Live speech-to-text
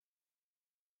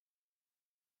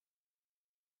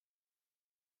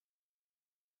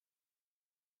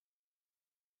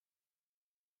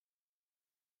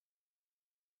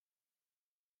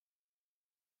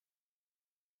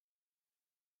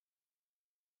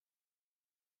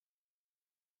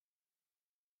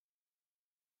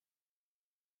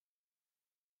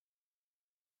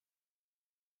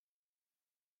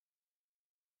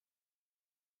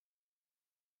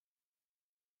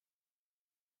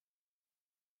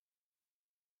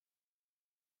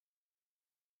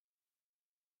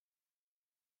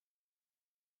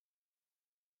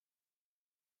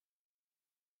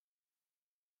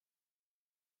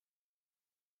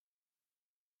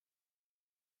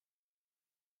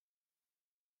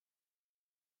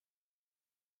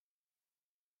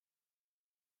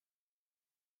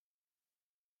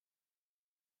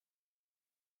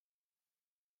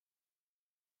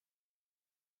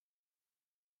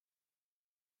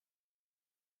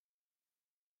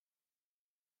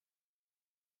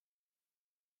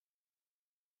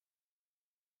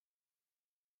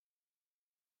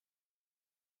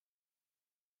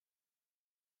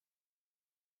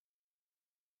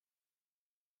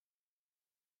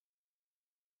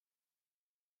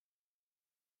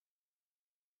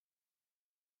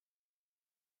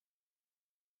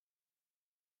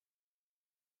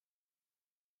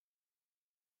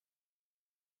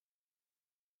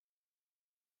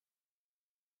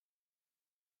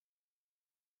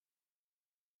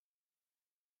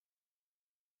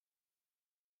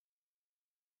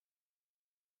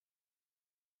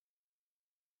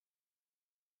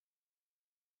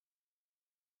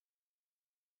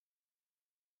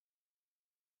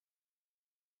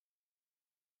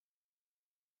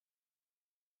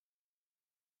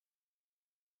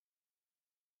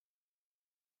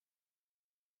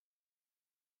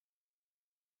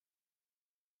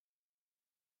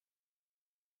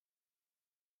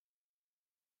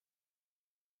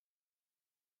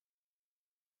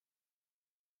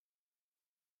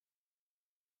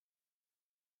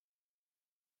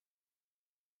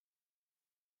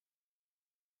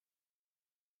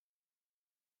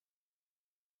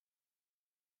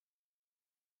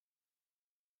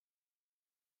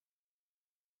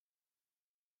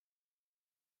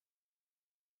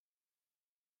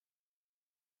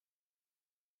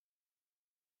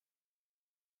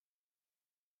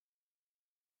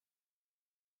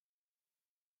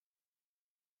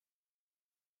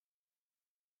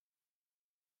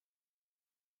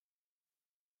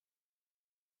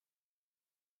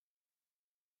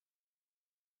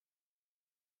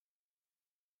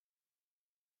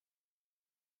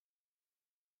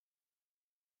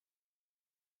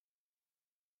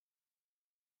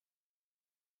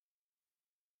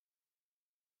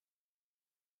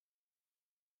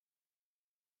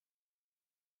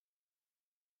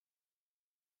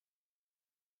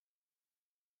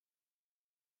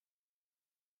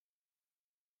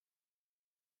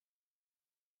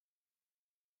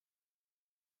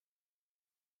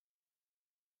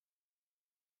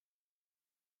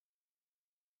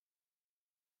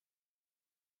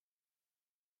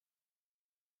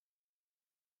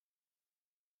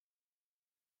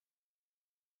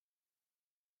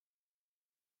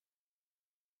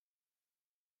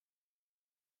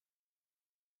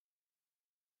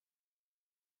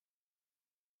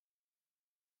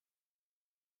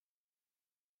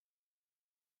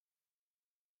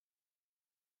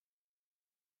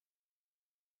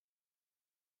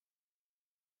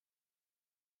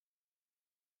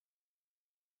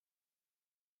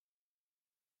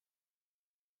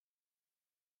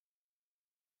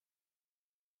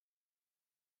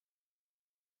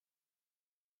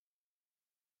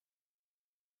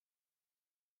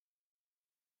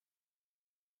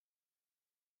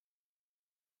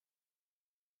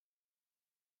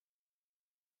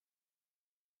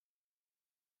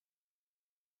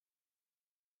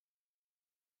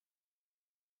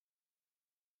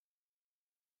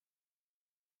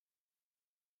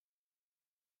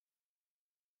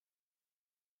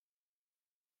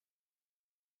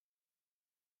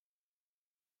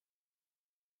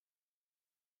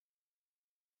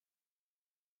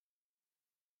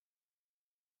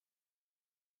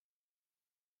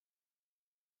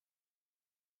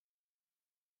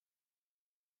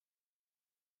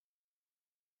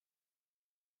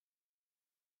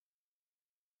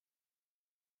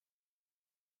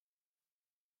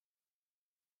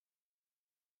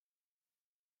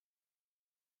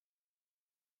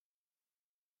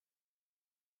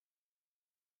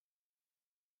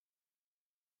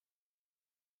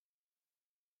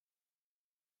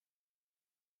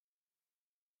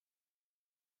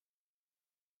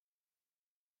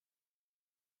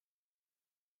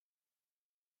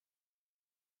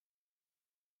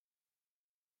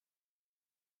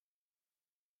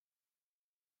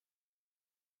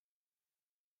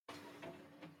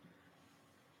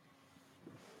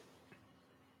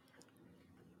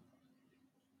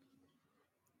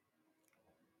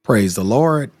Praise the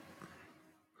Lord.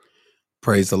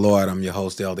 Praise the Lord. I'm your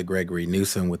host, Elder Gregory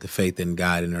Newsom with the Faith in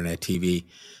God Internet TV.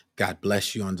 God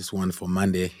bless you on this wonderful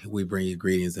Monday. We bring you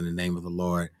greetings in the name of the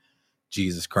Lord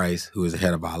Jesus Christ, who is the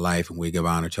head of our life, and we give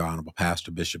honor to our honorable pastor,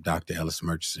 Bishop Dr. Ellis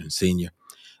Murchison, Sr.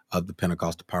 of the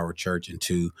Pentecostal Power Church, and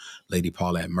to Lady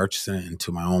Paulette Murchison, and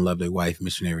to my own lovely wife,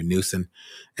 Missionary Newsom,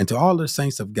 and to all the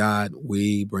saints of God.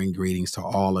 We bring greetings to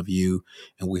all of you,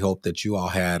 and we hope that you all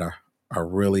had a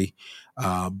really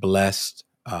blessed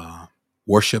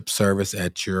worship service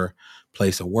at your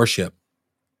place of worship.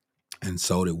 And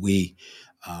so did we.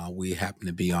 We happen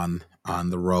to be on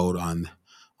the road,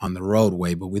 on the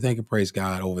roadway, but we thank and praise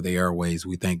God over the airways.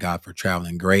 We thank God for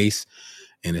traveling grace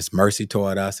and his mercy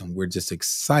toward us, and we're just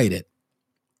excited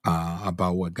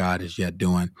about what God is yet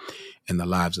doing in the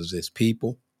lives of his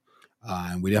people.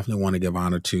 And we definitely want to give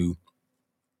honor to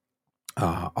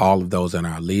all of those in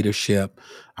our leadership,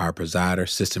 our presider,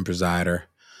 assistant presider,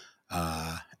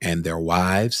 and their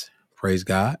wives. Praise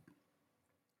God.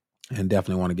 And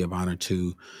definitely want to give honor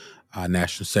to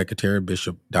National Secretary,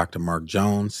 Bishop Dr. Mark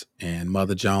Jones and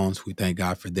Mother Jones. We thank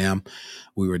God for them.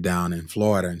 We were down in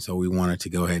Florida, and so we wanted to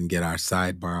go ahead and get our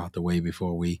sidebar out the way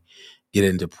before we get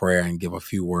into prayer and give a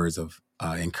few words of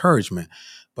encouragement.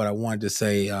 But I wanted to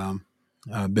say,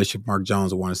 Bishop Mark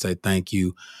Jones, I want to say thank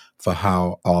you for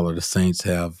how all of the saints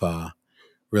have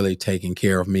really taken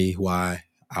care of me while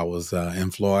I was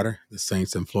in Florida. The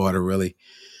saints in Florida really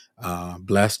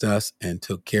blessed us and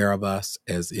took care of us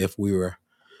as if we were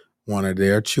one of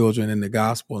their children in the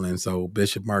gospel. And so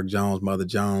Bishop Mark Jones, Mother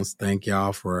Jones, thank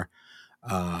y'all for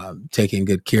taking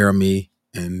good care of me,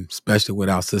 and especially with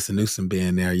our Sister Newsom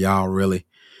being there. Y'all really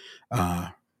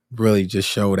just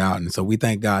showed out. And so we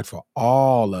thank God for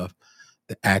all of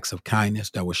the acts of kindness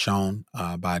that were shown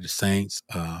by the saints,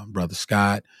 Brother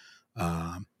Scott,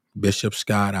 Bishop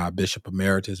Scott, our Bishop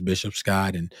Emeritus, Bishop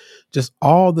Scott, and just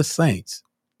all the saints.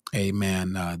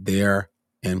 Amen. There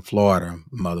in Florida,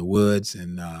 Mother Woods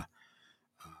and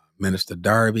Minister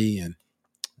Darby and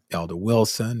Elder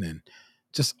Wilson, and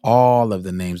just all of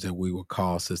the names that we would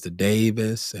call, Sister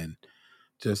Davis, and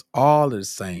just all of the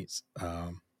saints,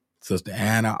 Sister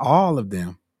Anna, all of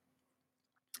them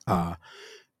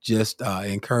just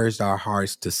encouraged our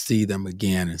hearts to see them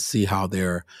again and see how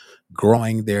they're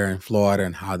growing there in Florida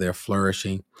and how they're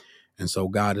flourishing. And so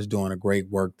God is doing a great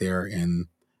work there in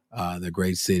the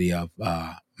great city of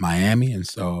Miami. And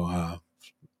so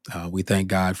we thank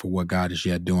God for what God is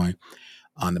yet doing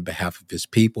on the behalf of his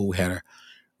people. We had a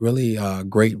really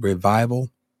great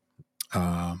revival.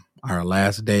 Our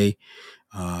last day,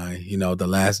 the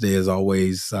last day is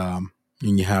always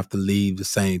when you have to leave the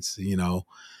saints.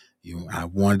 I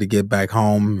wanted to get back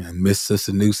home and miss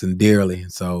Sister Newsom dearly.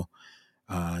 And so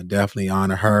definitely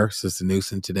honor her, Sister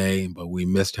Newsom, today, but we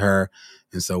missed her.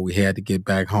 And so we had to get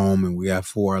back home, and we have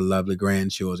 4 lovely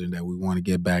grandchildren that we want to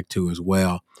get back to as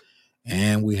well.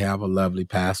 And we have a lovely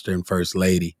pastor and first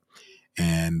lady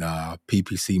and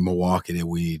PPC Milwaukee that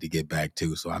we need to get back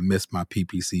to. So I miss my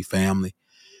PPC family.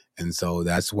 And so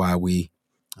that's why we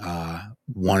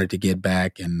wanted to get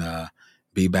back and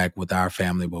be back with our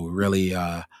family. But we really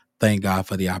thank God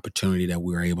for the opportunity that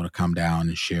we were able to come down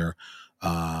and share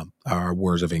our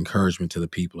words of encouragement to the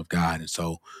people of God. And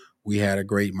so we had a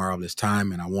great, marvelous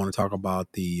time. And I want to talk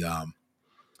about the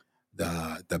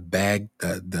bag,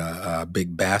 the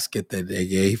big basket that they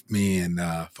gave me, and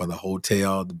for the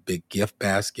hotel, the big gift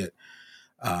basket.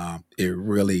 It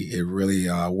really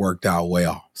worked out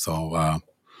well. So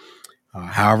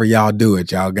however y'all do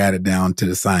it, y'all got it down to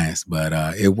the science, but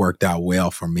it worked out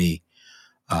well for me,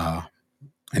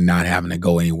 and not having to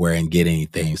go anywhere and get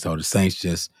anything. So the saints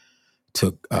just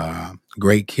took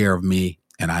great care of me,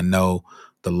 and I know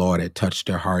the Lord had touched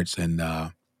their hearts, and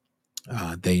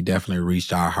they definitely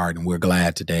reached our heart, and we're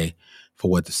glad today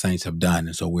for what the saints have done.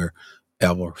 And so we're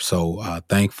ever so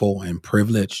thankful and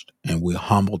privileged, and we're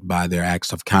humbled by their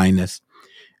acts of kindness.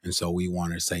 And so we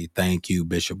want to say thank you,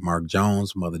 Bishop Mark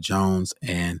Jones, Mother Jones,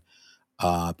 and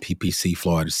PPC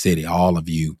Florida City, all of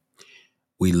you.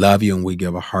 We love you, and we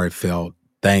give a heartfelt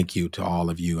thank you to all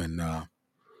of you. And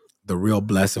the real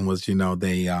blessing was,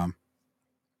 they, had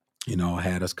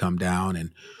us come down,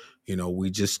 and,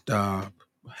 we just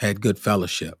had good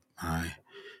fellowship. I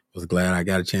was glad I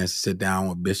got a chance to sit down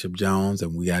with Bishop Jones,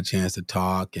 and we got a chance to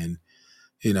talk and,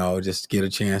 just get a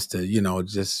chance to,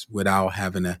 just without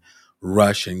having to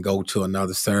rush and go to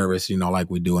another service,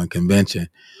 like we do in convention.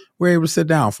 We're able to sit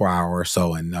down for an hour or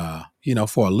so and,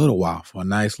 for a little while, for a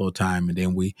nice little time. And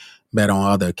then we met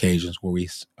on other occasions where we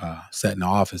sat in the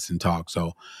office and talked.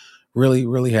 So really,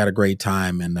 really had a great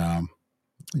time, and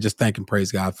just thank and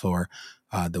praise God for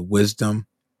the wisdom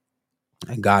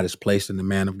and God has placed in the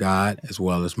man of God as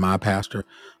well as my pastor.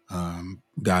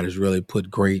 God has really put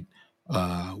great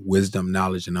wisdom,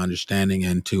 knowledge, and understanding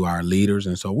into our leaders,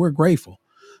 and so we're grateful.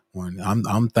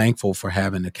 I'm thankful for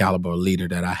having the caliber of leader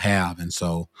that I have, and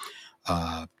so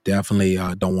definitely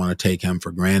don't want to take him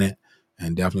for granted,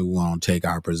 and definitely we want to take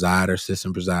our presider,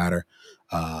 assistant presider,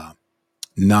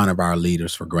 none of our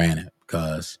leaders for granted,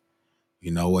 because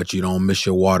you know what, you don't miss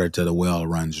your water till the well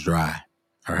runs dry.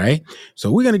 All right,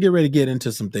 so we're going to get ready to get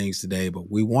into some things today, but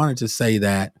we wanted to say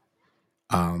that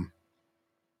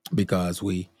because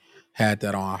we had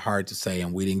that on our heart to say,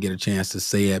 and we didn't get a chance to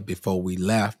say it before we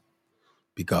left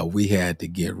because we had to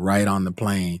get right on the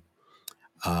plane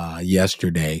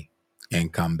yesterday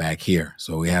and come back here.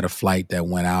 So we had a flight that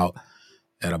went out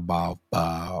at about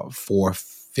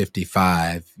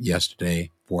 4:55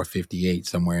 yesterday, 4:58,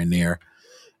 somewhere in there.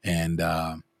 And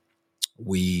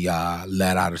we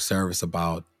let out of service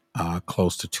about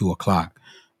close to 2 o'clock.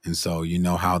 And so, you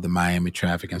know how the Miami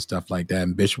traffic and stuff like that.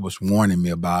 And Bishop was warning me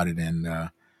about it.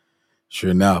 And sure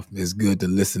enough, it's good to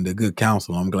listen to good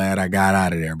counsel. I'm glad I got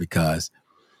out of there, because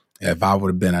if I would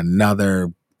have been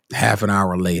another half an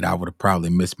hour late, I would have probably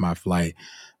missed my flight.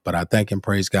 But I thank and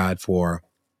praise God for,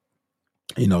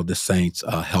 you know, the saints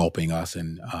helping us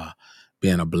and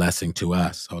being a blessing to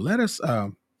us. So let us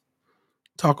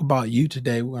talk about you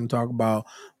today. We're going to talk about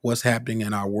what's happening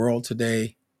in our world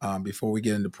today. Before we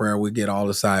get into prayer, we get all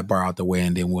the sidebar out the way,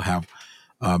 and then we'll have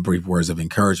brief words of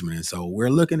encouragement. And so we're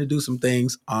looking to do some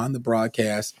things on the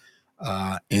broadcast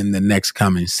in the next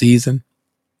coming season.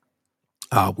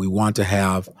 We want to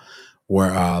have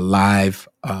live.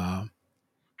 We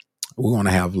want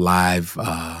to have live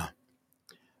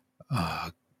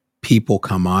people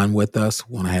come on with us.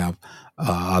 We want to have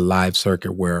a live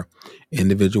circuit where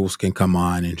individuals can come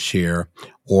on and share,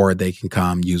 or they can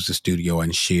come use the studio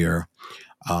and share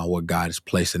what God has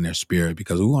placed in their spirit,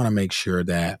 because we want to make sure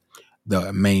that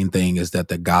the main thing is that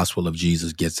the gospel of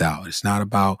Jesus gets out. It's not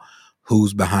about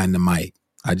who's behind the mic.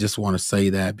 I just want to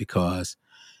say that because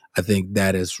I think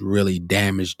that has really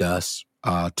damaged us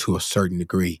to a certain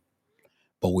degree.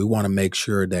 But we want to make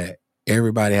sure that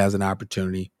everybody has an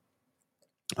opportunity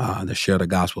to share the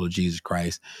gospel of Jesus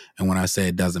Christ. And when I say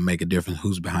it doesn't make a difference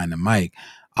who's behind the mic,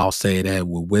 I'll say that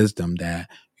with wisdom, that,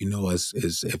 you know,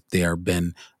 is if they have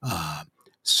been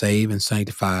saved and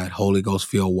sanctified, Holy Ghost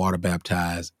filled, water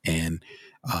baptized, and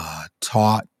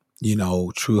taught, you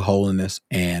know, true holiness,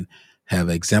 and have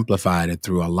exemplified it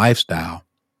through a lifestyle.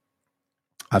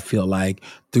 I feel like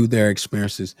through their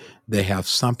experiences, they have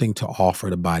something to offer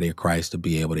the body of Christ to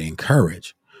be able to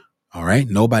encourage. All right.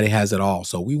 Nobody has it all.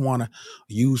 So we want to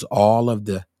use all of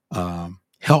the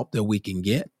help that we can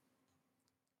get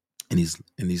in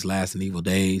these last and evil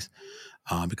days,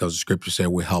 because the scripture said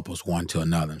will help us one to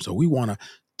another. So we want to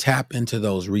tap into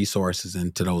those resources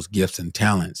and to those gifts and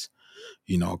talents,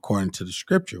 you know, according to the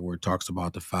scripture where it talks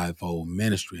about the fivefold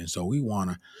ministry. And so we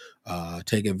want to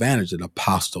take advantage of the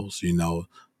apostles, you know,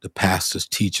 the pastors,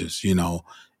 teachers, you know,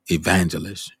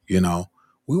 evangelists, you know,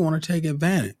 we want to take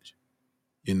advantage.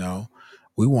 You know,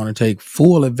 we want to take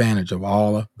full advantage of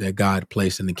all that God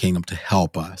placed in the kingdom to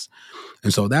help us.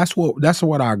 And so that's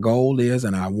what our goal is.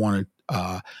 And I want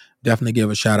to definitely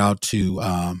give a shout out to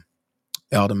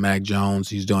Elder Mac Jones.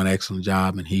 He's doing an excellent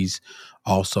job, and he's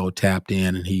also tapped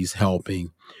in, and he's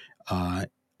helping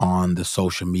on the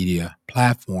social media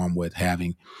platform with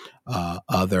having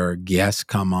other guests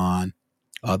come on,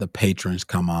 other patrons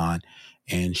come on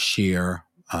and share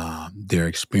their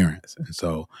experience. And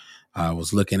so I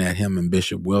was looking at him and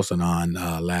Bishop Wilson on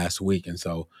last week, and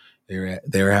so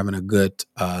they're having a good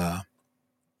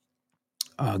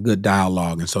good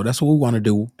dialogue. And so that's what we want to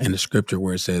do in the scripture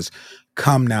where it says,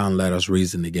 "Come now and let us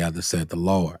reason together," said the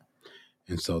Lord.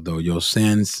 And so though your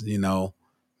sins, you know,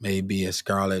 may be as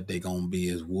scarlet, they're gonna be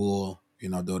as wool. You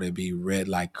know, though they be red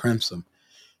like crimson,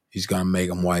 He's going to make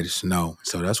them white as snow.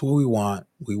 So that's what we want.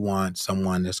 We want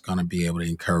someone that's going to be able to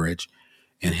encourage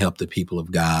and help the people of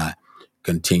God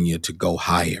continue to go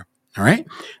higher. All right.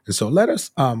 And so let us,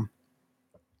 we're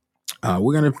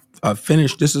going to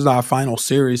finish. This is our final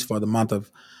series for the month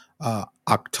of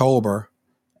October.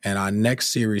 And our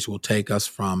next series will take us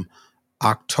from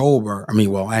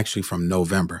actually from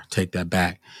November. Take that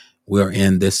back. We're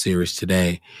in this series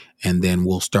today, and then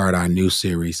we'll start our new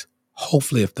series,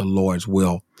 hopefully, if the Lord's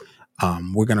will.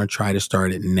 We're going to try to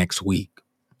start it next week.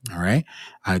 All right.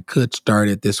 I could start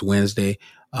it this Wednesday,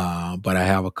 but I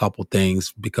have a couple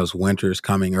things because winter is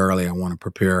coming early. I want to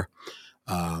prepare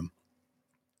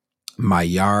my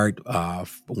yard,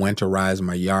 winterize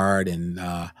my yard,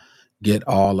 and get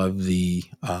all of the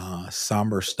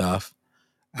summer stuff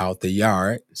out the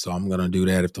yard. So I'm going to do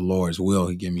that if the Lord's will.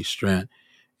 He give me strength.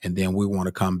 And then we want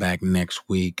to come back next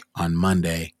week on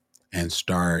Monday and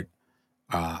start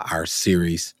our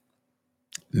series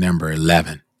number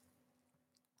 11,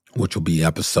 which will be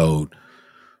episode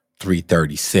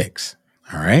 336.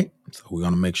 All right. So we're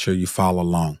going to make sure you follow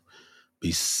along.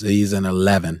 Be season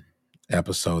 11,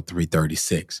 episode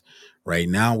 336. Right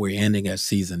now we're ending at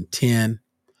season 10,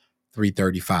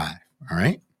 335. All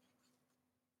right.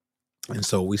 And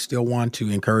so we still want to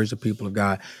encourage the people of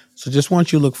God. So just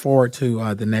want you to look forward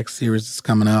to the next series that's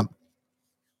coming up.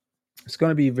 It's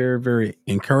going to be very, very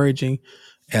encouraging,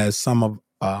 as some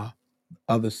of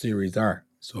other series are.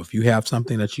 So if you have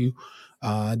something that you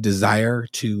desire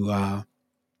to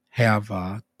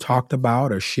have talked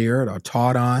about or shared or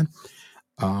taught on,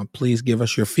 please give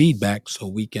us your feedback so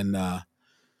we can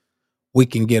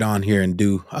get on here and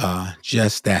do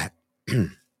just that. All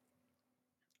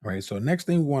right. So next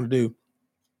thing we want to do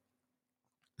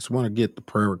is we want to get the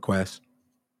prayer requests,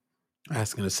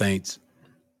 asking the saints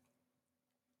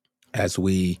as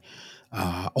we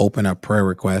open up prayer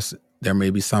requests. There may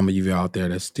be some of you out there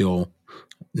that still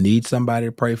need somebody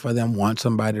to pray for them, want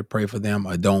somebody to pray for them,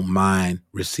 or don't mind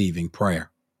receiving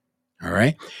prayer. All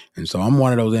right. And so I'm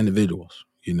one of those individuals.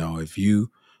 You know, if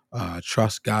you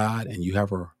trust God and you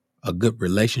have a good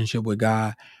relationship with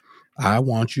God, I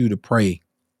want you to pray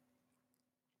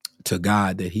to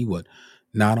God that he would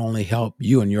not only help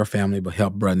you and your family, but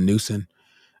help Brother Newsom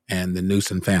and the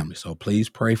Newsom family. So please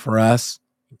pray for us.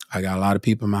 I got a lot of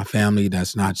people in my family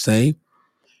that's not saved,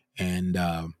 and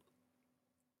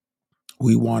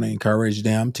we want to encourage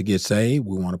them to get saved.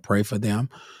 We want to pray for them.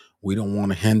 We don't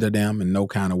want to hinder them in no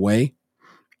kind of way.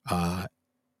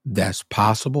 That's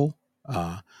possible.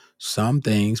 Some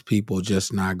things people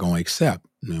just not going to accept.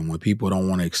 And when people don't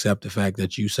want to accept the fact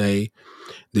that you say,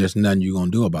 there's nothing you're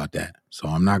going to do about that. So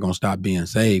I'm not going to stop being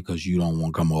saved because you don't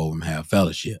want to come over and have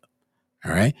fellowship.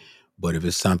 All right. But if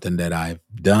it's something that I've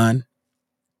done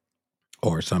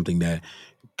or something that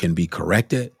can be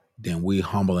corrected, then we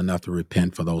humble enough to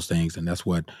repent for those things. And that's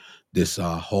what this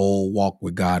whole walk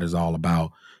with God is all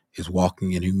about, is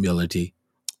walking in humility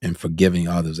and forgiving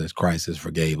others as Christ has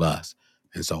forgave us.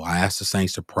 And so I ask the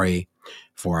saints to pray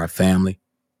for our family,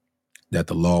 that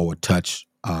the Lord would touch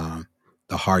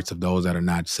the hearts of those that are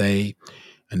not saved,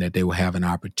 and that they will have an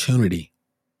opportunity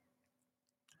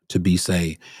to be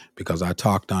saved. Because I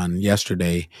talked on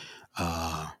yesterday,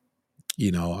 a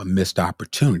missed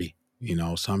opportunity.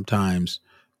 Sometimes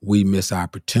we miss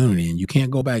opportunity, and you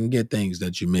can't go back and get things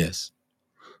that you miss.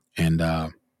 And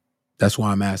that's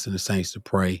why I'm asking the saints to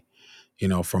pray,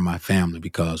 for my family,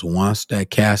 because once they're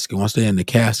in the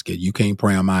casket, you can't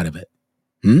pray them out of it.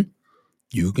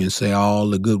 You can say all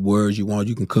the good words you want.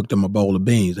 You can cook them a bowl of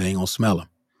beans. They ain't going to smell them.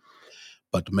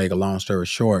 But to make a long story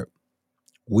short,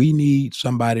 we need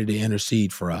somebody to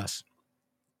intercede for us.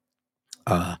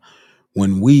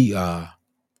 When we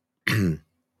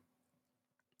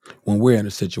when we're in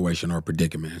a situation or a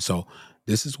predicament. And so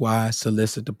this is why I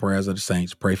solicit the prayers of the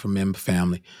saints. Pray for me and my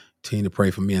family. Continue to pray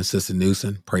for me and Sister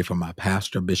Newsom. Pray for my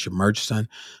pastor, Bishop Murchison.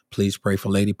 Please pray for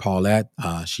Lady Paulette.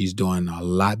 She's doing a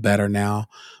lot better now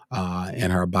in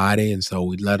her body. And so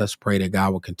we let us pray that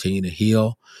God will continue to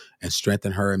heal and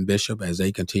strengthen her and Bishop as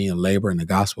they continue to labor in the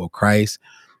gospel of Christ.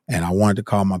 And I wanted to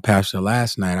call my pastor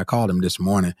last night. I called him this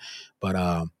morning, but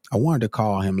I wanted to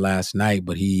call him last night,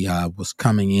 but he was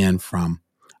coming in from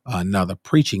another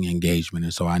preaching engagement.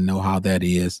 And so I know how that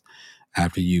is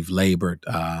after you've labored.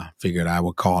 Figured I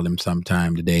would call him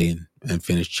sometime today and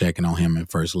finish checking on him and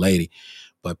First Lady.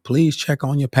 But please check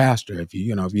on your pastor. If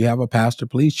you have a pastor,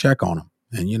 please check on them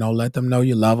and, let them know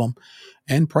you love them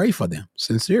and pray for them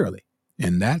sincerely.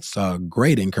 And that's a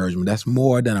great encouragement. That's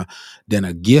more than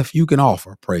a gift you can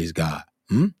offer. Praise God.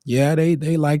 Yeah,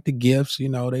 they like the gifts. They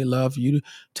love you to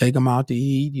take them out to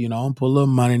eat, and put a little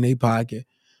money in their pocket.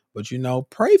 But,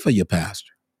 pray for your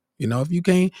pastor. If you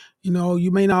can't,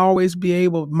 you may not always be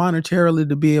able monetarily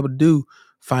to be able to do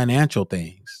financial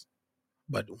things.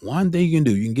 But one thing you can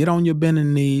do, you can get on your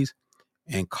bending knees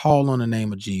and call on the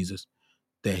name of Jesus,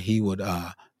 that he would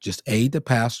just aid the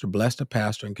pastor, bless the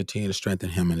pastor, and continue to strengthen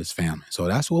him and his family. So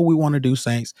that's what we want to do,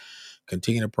 saints.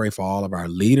 Continue to pray for all of our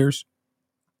leaders,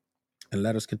 and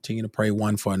let us continue to pray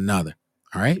one for another.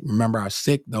 All right. Remember our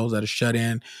sick, those that are shut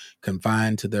in,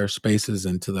 confined to their spaces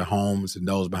and to their homes, and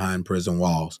those behind prison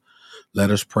walls.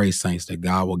 Let us pray, saints, that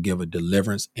God will give a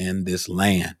deliverance in this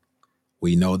land.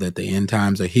 We know that the end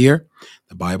times are here.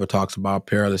 The Bible talks about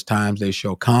perilous times, they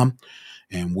shall come,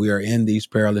 and we are in these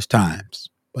perilous times.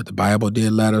 But the Bible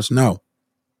did let us know,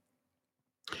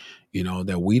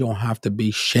 that we don't have to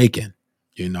be shaken.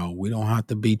 We don't have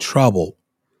to be troubled.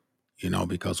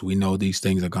 because we know these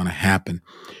things are going to happen.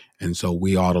 And so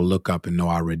we ought to look up and know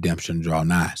our redemption draw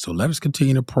nigh. So let us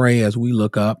continue to pray as we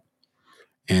look up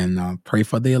and pray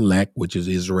for the elect, which is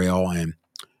Israel, and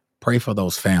pray for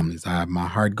those families. My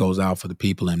heart goes out for the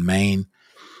people in Maine.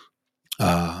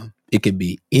 It could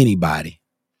be anybody.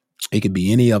 It could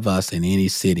be any of us in any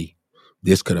city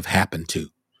this could have happened to.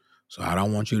 So I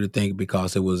don't want you to think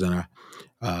because it was in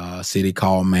a city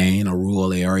called Maine, a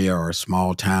rural area or a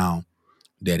small town,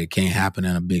 that it can't happen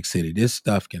in a big city. This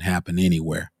stuff can happen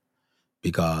anywhere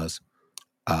because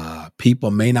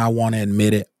people may not want to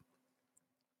admit it,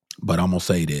 but I'm gonna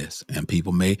say this, and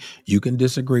you can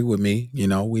disagree with me.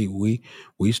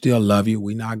 We still love you.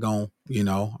 We not gonna,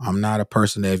 I'm not a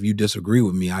person that if you disagree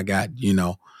with me, I got,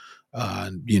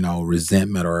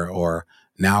 resentment or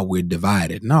now we're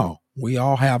divided. No, we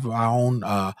all have our own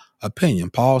opinion.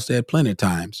 Paul said plenty of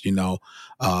times,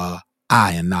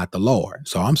 I and not the Lord.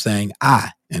 So I'm saying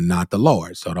I and not the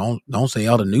Lord. So don't say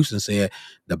Elder Newsom said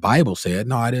the Bible said.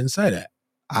 No, I didn't say that.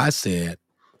 I said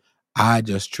I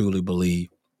just truly believe,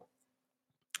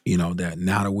 that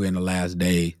now that we're in the last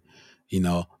day,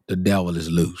 the devil is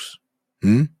loose.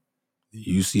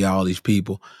 You see all these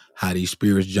people, how these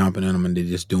spirits jumping in them and they're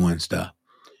just doing stuff.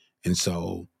 And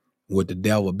so with the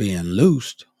devil being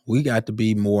loosed, we got to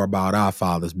be more about our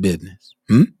Father's business.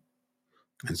 And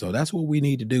so that's what we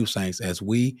need to do, saints, as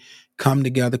we come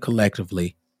together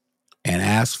collectively and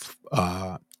ask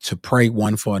to pray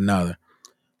one for another.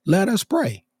 Let us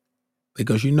pray,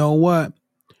 because you know what?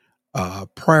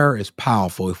 Prayer is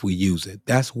powerful if we use it.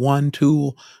 That's one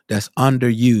tool that's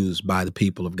underused by the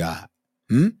people of God.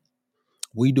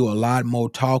 We do a lot more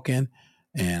talking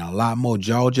and a lot more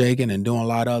jaw jagging and doing a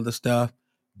lot of other stuff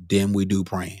than we do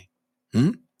praying.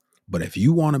 But if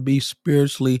you want to be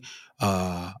spiritually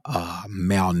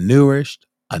malnourished,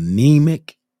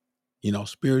 anemic,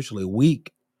 spiritually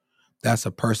weak, that's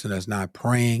a person that's not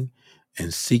praying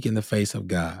and seeking the face of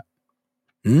God.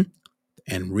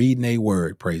 And reading a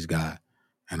word, praise God.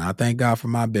 And I thank God for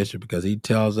my bishop because he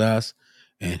tells us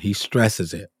and he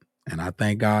stresses it. And I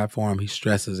thank God for him. He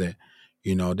stresses it,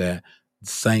 that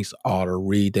saints ought to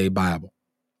read their Bible.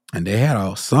 And they had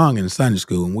a song in Sunday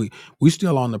school, and we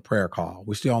still on the prayer call.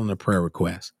 We still on the prayer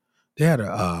request. They had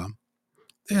a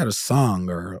song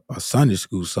or a Sunday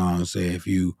school song say, if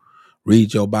you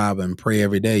read your Bible and pray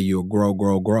every day, you'll grow,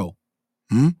 grow, grow.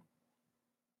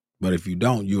 But if you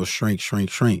don't, you'll shrink,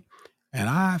 shrink, shrink. And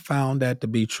I found that to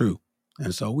be true.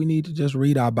 And so we need to just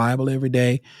read our Bible every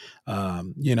day,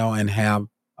 and have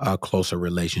a closer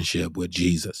relationship with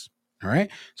Jesus. All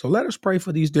right. So let us pray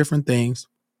for these different things.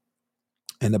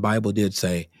 And the Bible did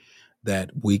say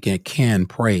that we can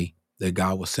pray that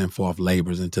God will send forth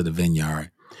laborers into the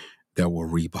vineyard that will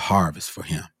reap a harvest for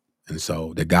him. And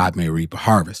so that God may reap a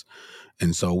harvest.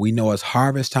 And so we know it's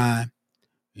harvest time.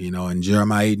 In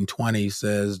Jeremiah 8:20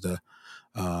 says the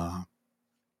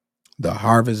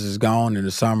harvest is gone and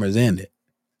the summer is ended.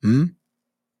 And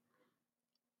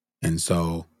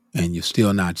you're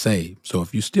still not saved. So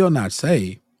if you're still not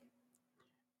saved,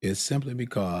 it's simply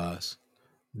because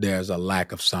there's a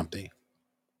lack of something.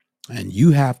 And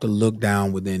you have to look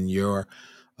down within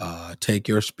take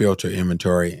your spiritual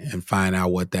inventory and find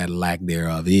out what that lack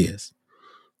thereof is.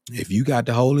 If you got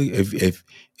the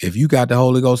if you got the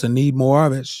Holy Ghost and need more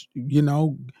of it,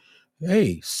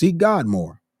 hey, seek God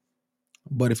more.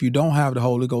 But if you don't have the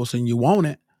Holy Ghost and you want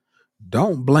it,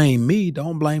 don't blame me.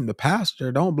 Don't blame the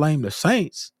pastor. Don't blame the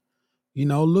saints.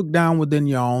 Look down within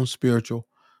your own spiritual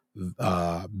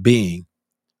being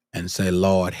and say,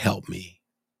 Lord, help me.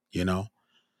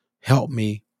 Help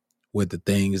me with the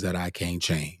things that I can't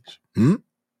change.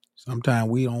 Sometimes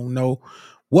we don't know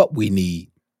what we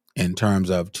need in terms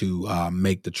of to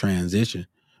make the transition.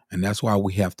 And that's why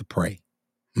we have to pray.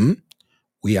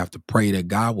 We have to pray that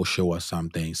God will show us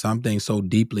something so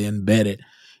deeply embedded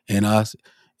in us,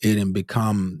 it can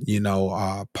become,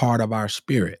 part of our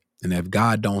spirit. And if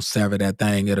God don't sever that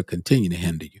thing, it'll continue to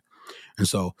hinder you. And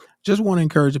so just want to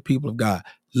encourage the people of God,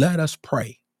 let us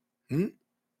pray. If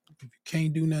you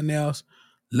can't do nothing else,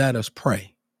 let us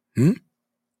pray. And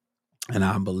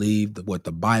I believe that what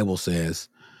the Bible says,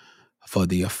 for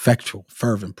the effectual,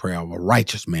 fervent prayer of a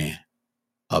righteous man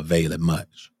availeth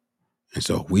much. And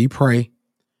so if we pray,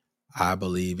 I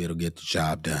believe it'll get the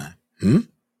job done.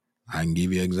 I can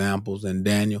give you examples. In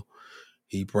Daniel,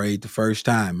 he prayed the first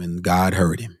time and God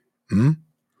heard him.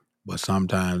 But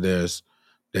sometimes there's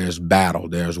battle,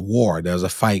 there's war, there's a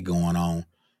fight going on,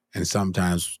 and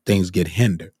sometimes things get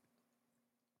hindered.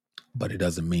 But it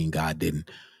doesn't mean God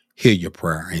didn't hear your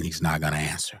prayer and he's not going to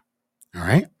answer. All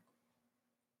right?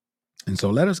 And so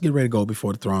let us get ready to go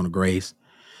before the throne of grace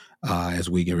as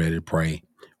we get ready to pray.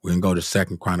 We're going to go to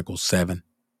 2 Chronicles 7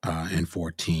 and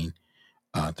 14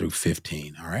 through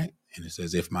 15, all right? And it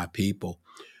says, if my people,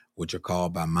 which are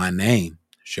called by my name,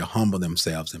 shall humble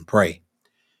themselves and pray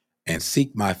and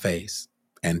seek my face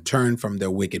and turn from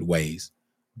their wicked ways,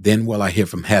 then will I hear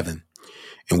from heaven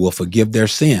and will forgive their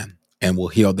sin and will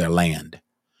heal their land.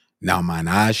 Now mine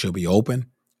eyes shall be open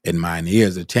and mine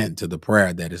ears attent to the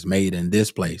prayer that is made in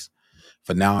this place.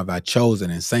 For now have I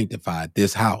chosen and sanctified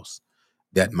this house,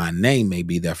 that my name may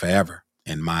be there forever,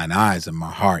 and mine eyes and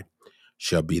my heart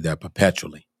shall be there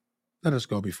perpetually. Let us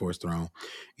go before his throne.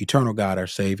 Eternal God, our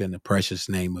Savior, in the precious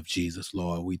name of Jesus,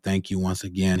 Lord, we thank you once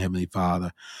again, Heavenly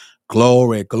Father.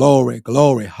 Glory, glory,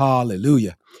 glory.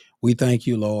 Hallelujah. We thank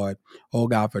you, Lord, oh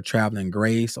God, for traveling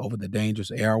grace over the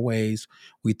dangerous airways.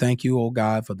 We thank you, oh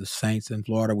God, for the saints in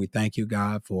Florida. We thank you,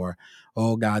 God, for,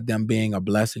 oh God, them being a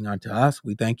blessing unto us.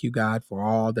 We thank you, God, for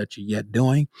all that you're yet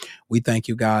doing. We thank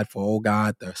you, God, for, oh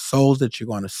God, the souls that you're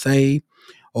going to save.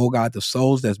 Oh God, the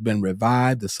souls that's been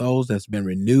revived, the souls that's been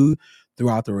renewed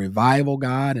throughout the revival,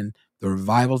 God, and the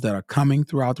revivals that are coming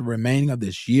throughout the remaining of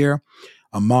this year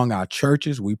among our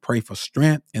churches. We pray for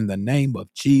strength in the name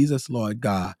of Jesus, Lord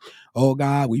God. Oh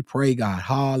God, we pray, God,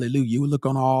 hallelujah. You look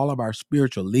on all of our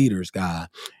spiritual leaders, God,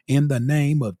 in the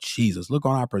name of Jesus. Look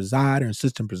on our presider and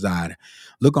assistant presider.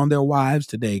 Look on their wives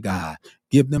today, God.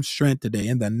 Give them strength today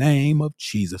in the name of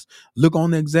Jesus. Look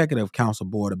on the executive council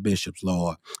board of bishops,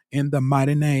 Lord, in the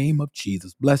mighty name of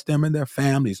Jesus. Bless them and their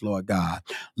families, Lord God.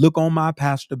 Look on my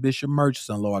pastor, Bishop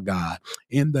Murchison, Lord God,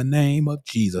 in the name of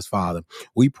Jesus, Father.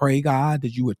 We pray, God,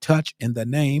 that you would touch in the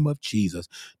name of Jesus.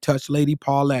 Touch Lady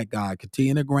Paulette, God.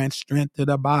 Continue to grant strength to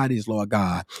their bodies, Lord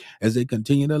God, as they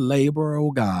continue to labor,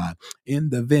 oh God, in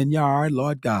the vineyard,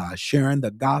 Lord God, sharing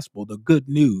the gospel, the good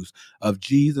news of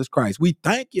Jesus Christ. We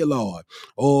thank you, Lord.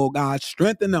 Oh God,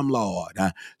 strengthen them, Lord.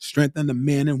 Strengthen the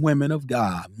men and women of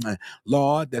God.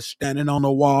 Lord, that's standing on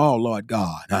the wall, Lord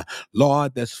God.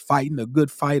 Lord, that's fighting the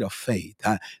good fight of faith.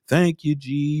 Thank you,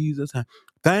 Jesus.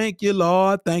 Thank you,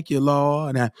 Lord. Thank you,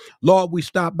 Lord. Lord, we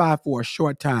stop by for a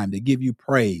short time to give you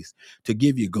praise, to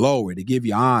give you glory, to give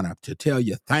you honor, to tell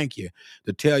you thank you,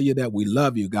 to tell you that we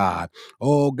love you, God.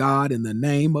 Oh, God, in the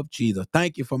name of Jesus,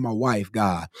 thank you for my wife,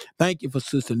 God. Thank you for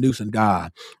Sister Newsom,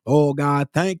 God. Oh, God,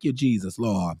 thank you, Jesus,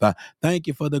 Lord. Thank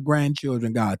you for the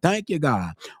grandchildren, God. Thank you,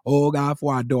 God. Oh, God,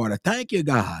 for our daughter. Thank you,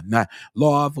 God.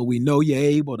 Lord, for we know you're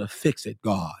able to fix it,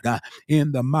 God.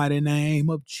 In the mighty name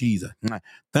of Jesus.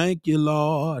 Thank you,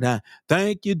 Lord.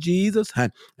 Thank you, Jesus.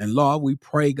 And Lord, we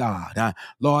pray, God.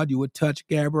 Lord, you would touch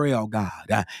Gabrielle,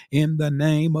 God, in the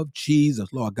name of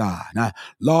Jesus, Lord God.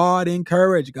 Lord,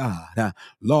 encourage, God.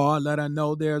 Lord, let her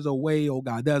know there's a way, oh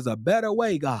God. There's a better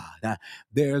way, God.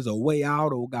 There's a way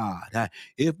out, oh God.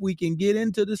 If we can get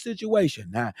into the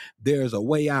situation, there's a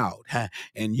way out.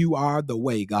 And you are the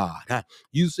way, God.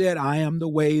 You said, I am the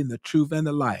way and the truth and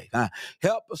the life.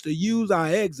 Help us to use our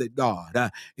exit,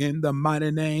 God, in the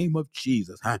mighty name of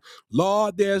Jesus.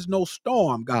 Lord, there's no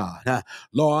storm, God,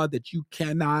 Lord, that you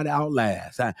cannot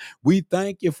outlast. We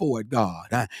thank you for it,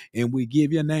 God, and we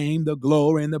give your name the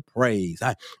glory and the praise.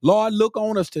 Lord, look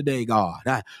on us today, God.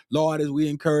 Lord, as we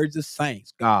encourage the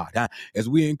saints, God, as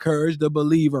we encourage the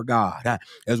believer, God,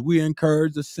 as we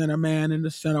encourage the sinner man and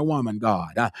the sinner woman,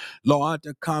 God, Lord,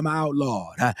 to come out,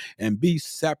 Lord, and be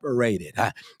separated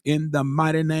in the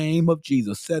mighty name of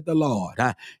Jesus, said the Lord.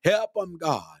 Help them,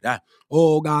 God.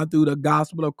 Oh, God, through the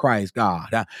gospel of Christ,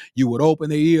 God, you would open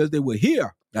their ears, they would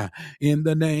hear. In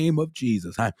the name of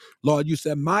Jesus. Lord, you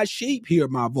said, my sheep hear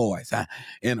my voice,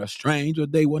 and a stranger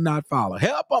they will not follow.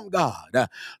 Help them, God.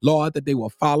 Lord, that they will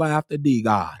follow after thee,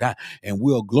 God, and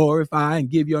will glorify and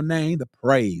give your name the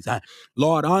praise.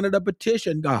 Lord, honor the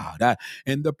petition, God,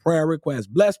 and the prayer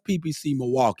request. Bless PPC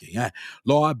Milwaukee.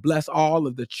 Lord, bless all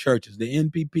of the churches, the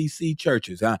NPPC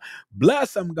churches.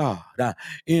 Bless them, God,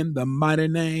 in the mighty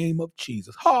name of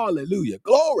Jesus. Hallelujah.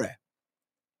 Glory.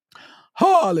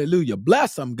 Hallelujah.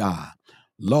 Bless them, God.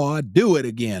 Lord, do it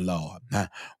again, Lord.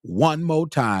 One more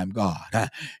time, God.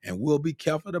 And we'll be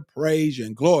careful to praise you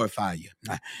and glorify you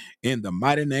in the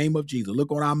mighty name of Jesus.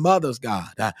 Look on our mothers,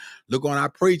 God. Look on our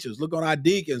preachers. Look on our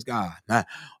deacons, God.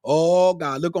 Oh,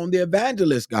 God. Look on the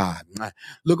evangelists, God.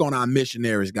 Look on our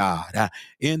missionaries, God.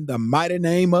 In the mighty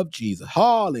name of Jesus.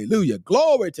 Hallelujah.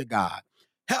 Glory to God.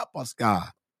 Help us, God.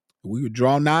 We would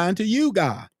draw nigh unto you,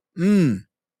 God.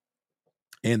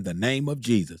 In the name of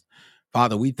Jesus.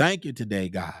 Father, we thank you today,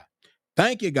 God.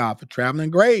 Thank you, God, for traveling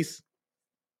grace.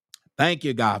 Thank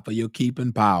you, God, for your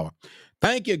keeping power.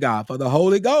 Thank you, God, for the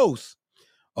Holy Ghost.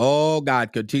 Oh,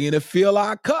 God, continue to fill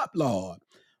our cup, Lord.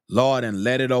 Lord, and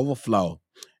let it overflow.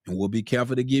 And we'll be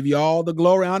careful to give you all the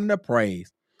glory, honor, and the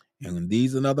praise. And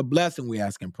these another blessing we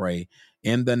ask and pray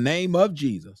in the name of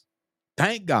Jesus.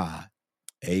 Thank God.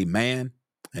 Amen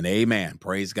and amen.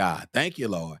 Praise God. Thank you,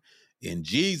 Lord. In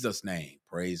Jesus' name.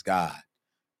 Praise God.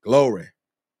 Glory.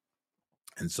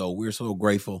 And so we're so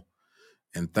grateful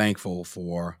and thankful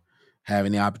for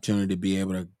having the opportunity to be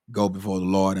able to go before the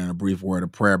Lord in a brief word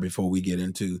of prayer before we get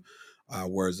into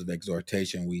words of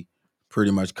exhortation. We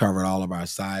pretty much covered all of our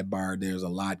sidebar. There's a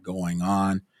lot going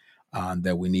on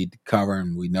that we need to cover,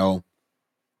 and we know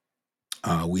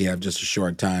we have just a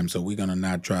short time, so we're going to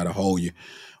not try to hold you.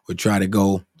 We'll try to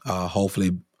go,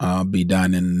 hopefully be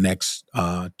done in the next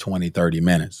 20, 30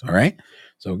 minutes, all right?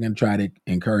 So we're going to try to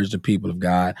encourage the people of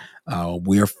God.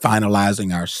 We're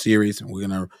finalizing our series, and we're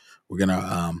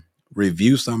gonna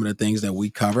review some of the things that we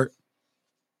covered.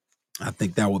 I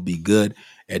think that would be good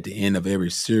at the end of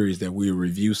every series that we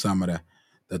review some of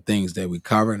the things that we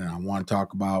covered. And I want to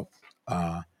talk about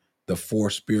the 4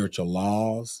 spiritual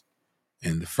laws.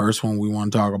 And the first one we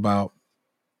want to talk about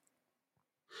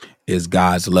is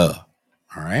God's love.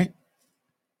 All right.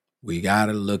 We got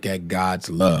to look at God's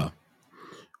love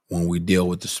when we deal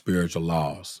with the spiritual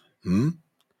laws.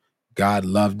 God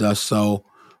loved us so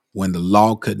when the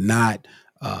law could not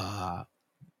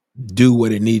do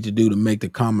what it needed to do to make the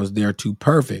commas thereto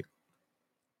perfect,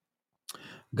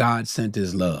 God sent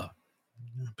his love.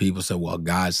 People say, well,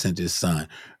 God sent his son.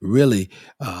 Really,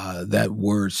 that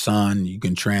word son, you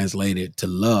can translate it to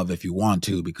love if you want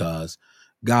to, because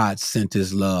God sent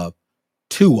his love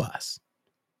to us.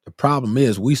 The problem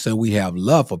is we say we have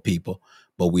love for people,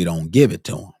 but we don't give it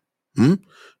to them.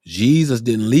 Jesus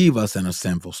didn't leave us in a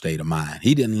sinful state of mind.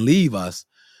 He didn't leave us,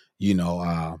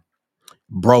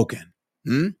 broken.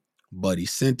 But he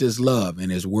sent his love,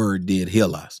 and his word did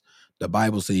heal us. The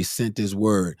Bible says he sent his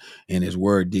word, and his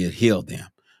word did heal them.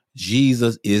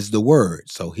 Jesus is the word,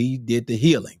 so he did the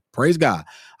healing. Praise God.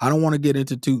 I don't want to get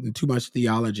into too much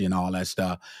theology and all that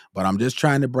stuff, but I'm just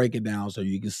trying to break it down so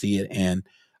you can see it in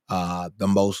the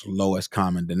most lowest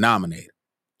common denominator.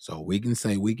 So we can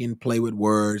say, we can play with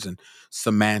words and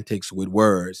semantics with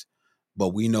words, but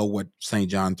we know what St.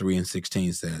 John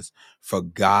 3:16 says. For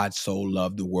God so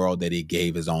loved the world that he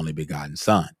gave his only begotten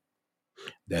son,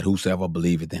 that whosoever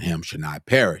believeth in him should not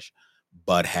perish,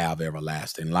 but have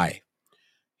everlasting life.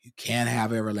 You can't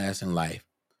have everlasting life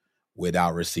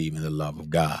without receiving the love of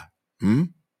God.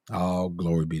 All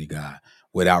glory be to God.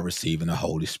 Without receiving the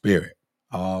Holy Spirit.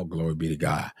 All glory be to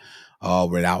God. All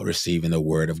without receiving the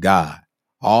word of God.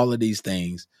 All of these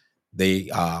things,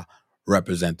 they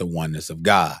represent the oneness of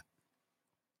God.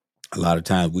 A lot of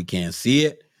times we can't see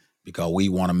it because we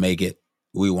want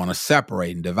to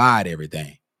separate and divide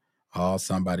everything. Oh,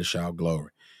 somebody shout glory.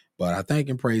 But I thank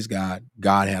and praise God.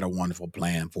 God had a wonderful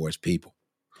plan for his people.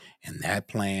 And that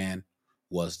plan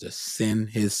was to send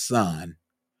his son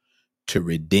to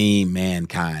redeem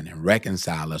mankind and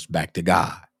reconcile us back to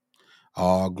God.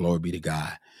 All glory be to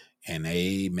God. And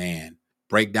amen.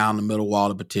 Break down the middle wall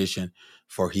of petition,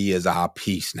 for he is our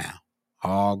peace now.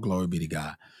 All glory be to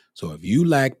God. So if you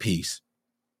lack peace,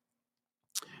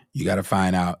 you got to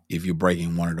find out if you're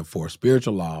breaking one of the 4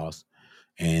 spiritual laws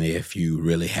and if you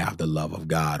really have the love of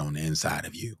God on the inside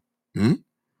of you.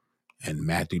 And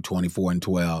Matthew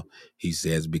 24:12, he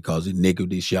says, because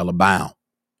iniquity shall abound,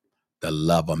 the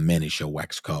love of many shall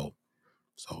wax cold.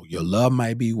 So your love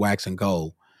might be waxing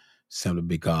cold simply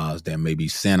because there may be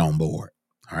sin on board.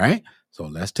 All right. So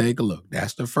let's take a look.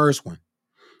 That's the first one.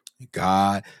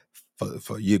 God,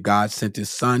 God sent his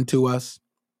son to us.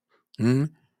 And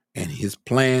his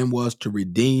plan was to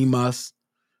redeem us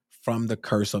from the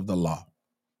curse of the law.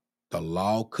 The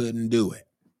law couldn't do it.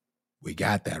 We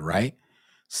got that, right?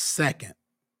 Second,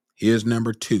 here's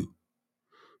number 2.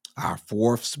 Our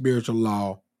 4th spiritual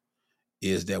law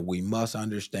is that we must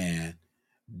understand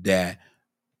that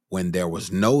when there was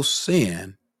no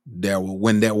sin,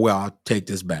 I'll take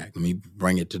this back. Let me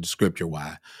bring it to the scripture.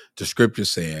 Why? The scripture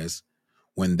says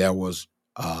when there was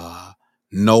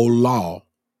no law,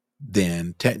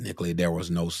 then technically there was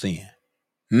no sin.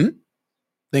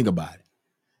 Think about it.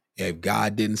 If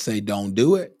God didn't say don't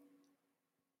do it,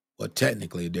 well,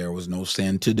 technically there was no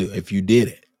sin to do if you did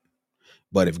it.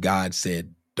 But if God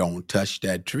said don't touch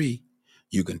that tree,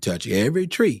 you can touch every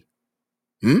tree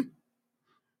in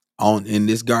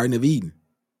this Garden of Eden.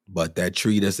 But that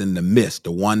tree that's in the midst,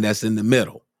 the one that's in the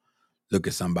middle, look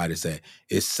at somebody say,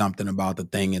 it's something about the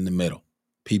thing in the middle.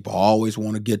 People always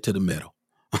want to get to the middle.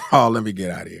 Oh, let me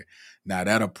get out of here. Now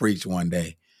that'll preach one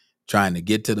day, trying to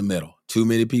get to the middle. Too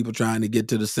many people trying to get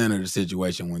to the center of the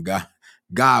situation when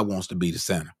God wants to be the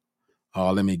center.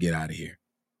 Oh, let me get out of here.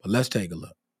 But let's take a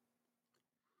look.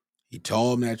 He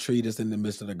told him that tree that's in the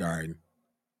midst of the garden,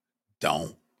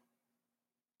 don't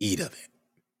eat of it.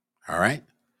 All right.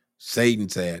 Satan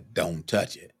said, don't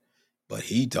touch it. But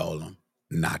he told them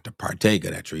not to partake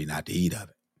of that tree, not to eat of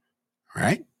it. All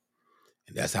right?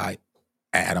 And that's how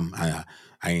Adam, I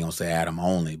ain't going to say Adam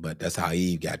only, but that's how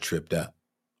Eve got tripped up.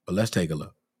 But let's take a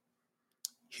look.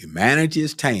 Humanity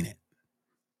is tainted.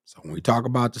 So when we talk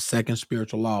about the second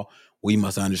spiritual law, we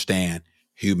must understand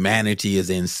humanity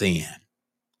is in sin.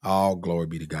 All glory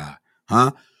be to God.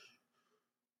 Huh?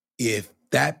 If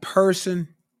that person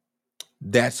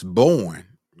that's born,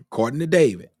 according to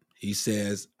David, he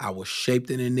says, I was shaped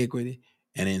in iniquity,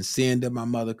 and in sin did my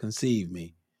mother conceive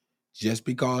me. Just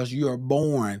because you are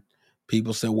born,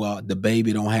 people say, well, the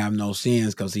baby don't have no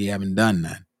sins because he haven't done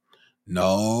none.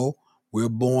 No, we're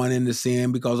born into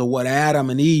sin because of what Adam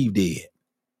and Eve did.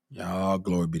 Oh,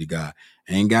 glory be to God.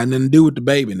 Ain't got nothing to do with the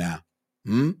baby now.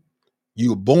 You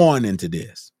were born into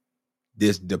this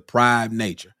deprived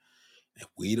nature. If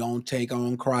we don't take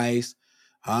on Christ,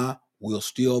 we'll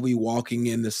still be walking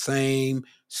in the same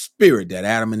spirit that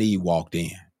Adam and Eve walked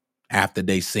in after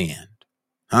they sinned.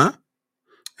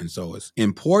 And so it's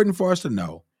important for us to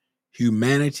know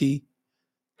humanity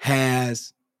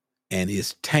has and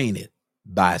is tainted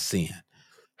by sin.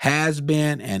 Has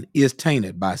been and is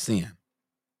tainted by sin,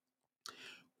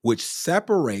 which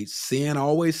separates, sin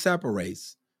always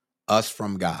separates us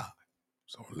from God.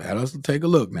 So let us take a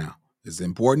look now. It's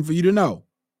important for you to know.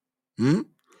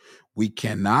 We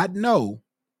cannot know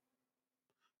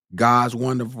God's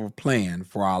wonderful plan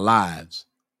for our lives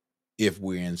if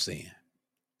we're in sin.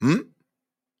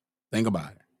 Think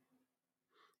about it.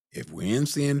 If we're in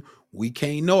sin, we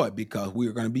can't know it because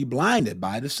we're going to be blinded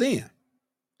by the sin.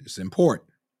 It's important.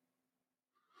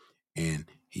 And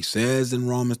he says in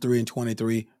Romans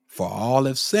 3:23, for all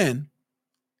have sinned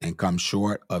and come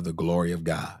short of the glory of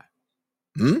God.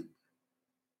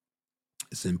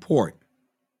 It's important.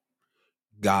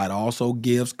 God also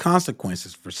gives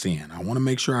consequences for sin. I want to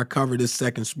make sure I cover this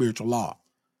second spiritual law.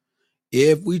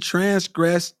 If we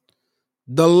transgress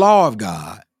the law of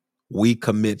God, we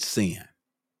commit sin.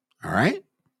 All right?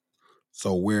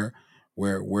 So where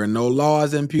no law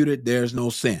is imputed, there's no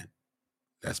sin.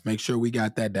 Let's make sure we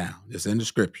got that down. It's in the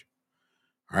scripture.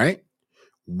 All right?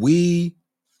 We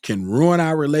can ruin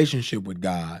our relationship with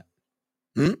God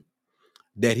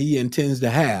that he intends to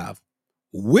have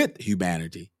with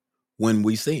humanity when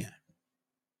we sin.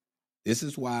 This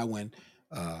is why when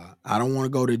I don't want to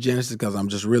go to Genesis because I'm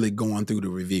just really going through the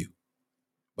review.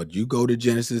 But you go to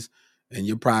Genesis in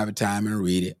your private time and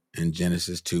read it in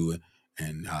Genesis 2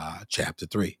 and chapter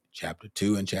 3, chapter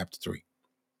 2 and chapter 3.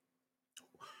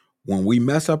 When we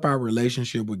mess up our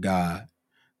relationship with God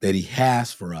that he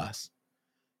has for us,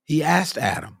 he asked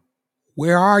Adam,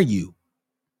 where are you?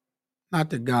 Not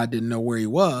that God didn't know where he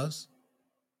was,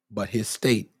 but his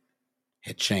state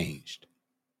had changed.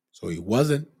 So he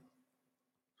wasn't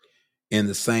in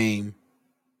the same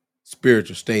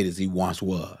spiritual state as he once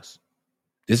was.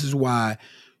 This is why,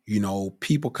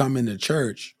 people come into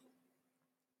church,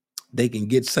 they can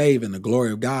get saved and the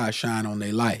glory of God shine on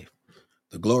their life.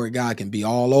 The glory of God can be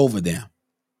all over them.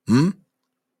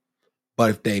 But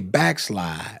if they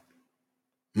backslide,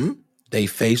 they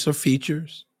facial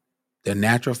features, their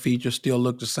natural features still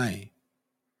look the same.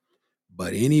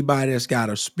 But anybody that's got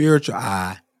a spiritual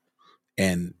eye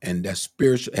and that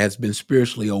spiritual has been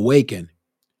spiritually awakened,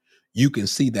 you can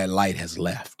see that light has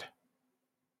left.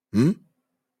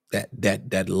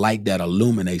 That light that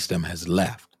illuminates them has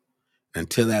left.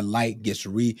 Until that light gets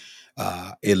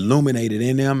illuminated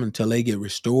in them, until they get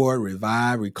restored,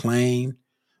 revived, reclaimed,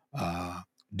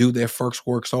 do their first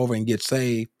works over and get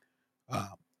saved,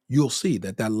 you'll see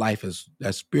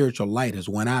that spiritual light has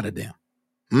went out of them.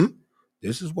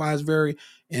 This is why it's very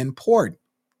important.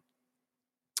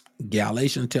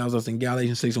 Galatians tells us in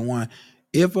Galatians 6:1,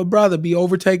 if a brother be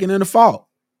overtaken in a fault,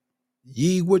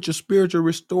 ye which are spiritual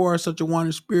restore such a one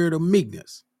in spirit of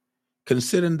meekness,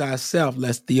 considering thyself,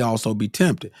 lest thee also be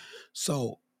tempted.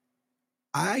 So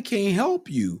I can't help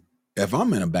you if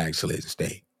I'm in a backslidden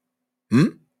state.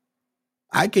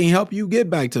 I can't help you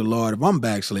get back to the Lord if I'm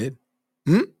backslid.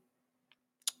 And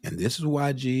this is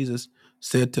why Jesus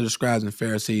said to the scribes and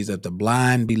Pharisees, if the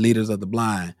blind be leaders of the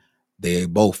blind, they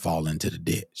both fall into the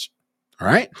ditch. All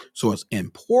right. So it's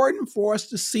important for us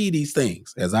to see these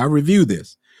things as I review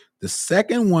this. The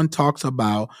second one talks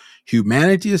about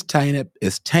humanity is tainted.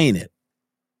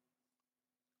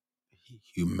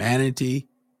 Humanity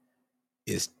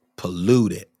is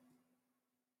polluted.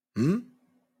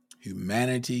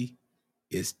 Humanity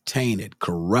is tainted,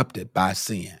 corrupted by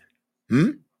sin.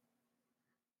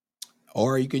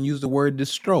 Or you can use the word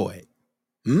destroyed.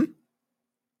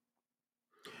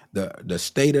 The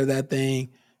state of that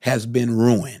thing has been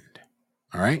ruined.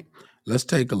 All right. Let's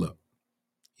take a look.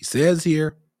 He says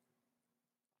here,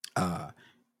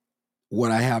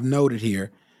 what I have noted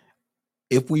here,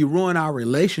 if we ruin our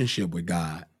relationship with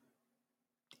God,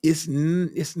 it's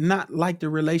not like the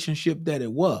relationship that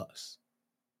it was.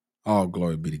 All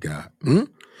glory be to God.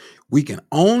 We can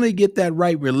only get that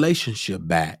right relationship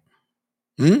back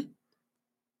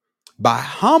by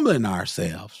humbling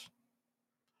ourselves,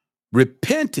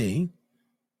 repenting,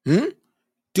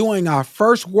 doing our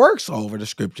first works over, the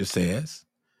scripture says.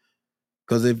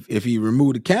 Because if he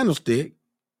removed the candlestick,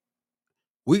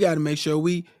 we got to make sure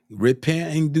we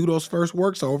repent and do those first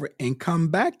works over and come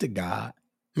back to God.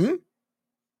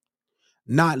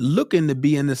 Not looking to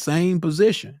be in the same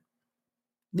position.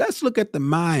 Let's look at the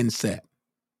mindset.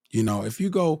 If you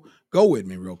go with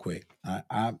me real quick.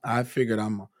 I figured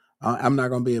I'm not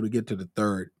going to be able to get to the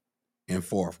third and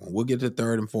fourth one. We'll get to the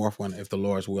third and fourth one if the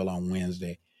Lord's will on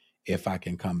Wednesday, if I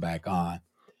can come back on.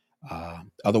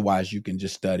 Otherwise, you can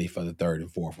just study for the third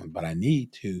and fourth one. But I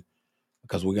need to,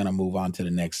 because we're going to move on to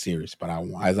the next series. But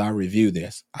as I review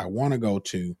this, I want to go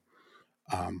to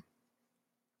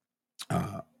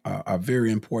a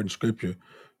very important scripture,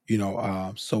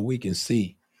 so we can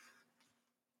see.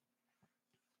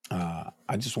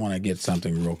 I just want to get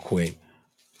something real quick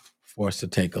for us to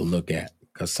take a look at,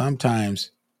 because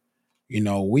sometimes,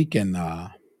 we can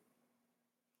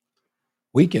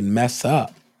mess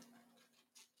up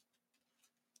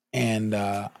and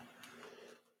not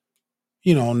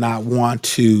want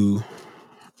to,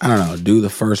 do the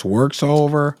first works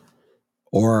over,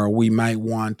 or we might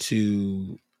want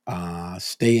to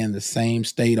stay in the same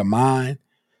state of mind.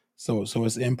 So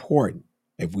it's important.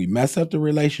 If we mess up the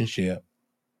relationship,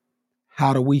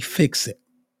 how do we fix it?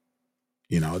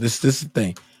 This is the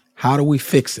thing. How do we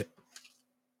fix it?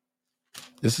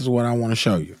 This is what I want to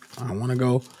show you. I want to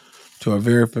go to a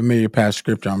very familiar passage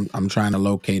scripture. I'm trying to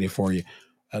locate it for you.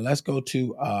 Let's go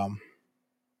to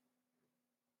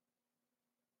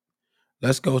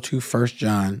 1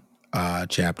 John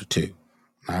chapter 2.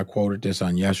 I quoted this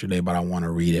on yesterday, but I want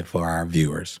to read it for our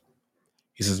viewers.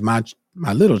 He says, my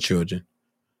little children,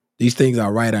 these things I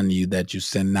write unto you that you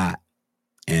sin not.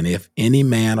 And if any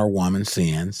man or woman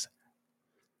sins,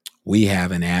 we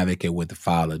have an advocate with the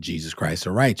Father, Jesus Christ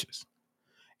the righteous.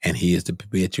 And he is the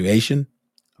propitiation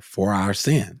for our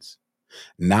sins,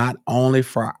 not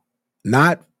for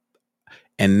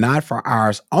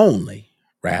ours only,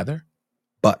 rather,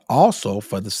 but also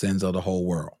for the sins of the whole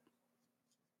world.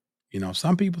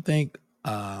 Some people think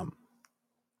I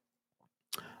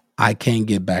can't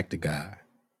get back to God.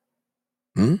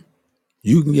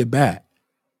 You can get back,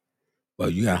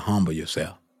 but you got to humble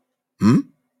yourself.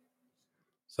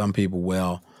 Some people,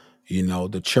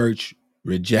 the church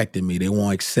rejected me. They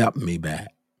won't accept me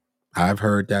back. I've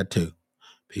heard that too.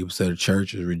 People say the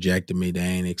church has rejected me. They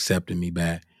ain't accepting me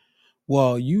back.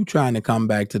 Well, you trying to come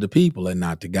back to the people and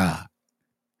not to God.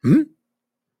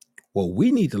 What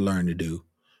we need to learn to do,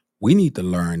 we need to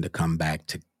learn to come back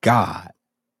to God,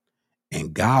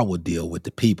 and God will deal with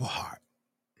the people heart.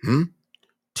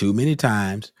 Too many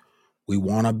times we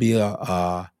want to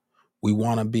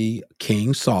be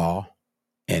King Saul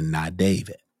and not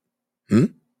David.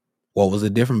 What was the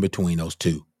difference between those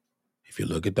two? If you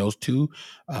look at those two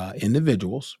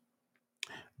individuals,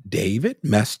 David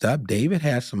messed up. David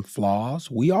had some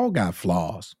flaws. We all got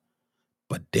flaws.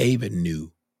 But David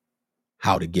knew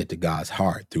how to get to God's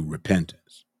heart through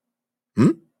repentance.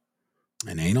 And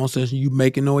ain't no sense in you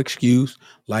making no excuse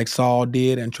like Saul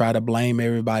did and try to blame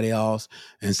everybody else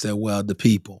and say, well, the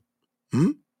people.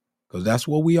 Because that's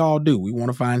what we all do. We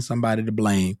want to find somebody to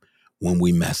blame when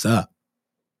we mess up.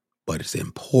 But it's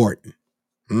important.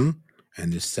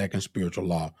 And this second spiritual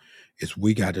law is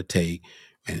we got to take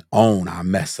and own our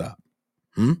mess up.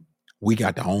 We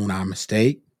got to own our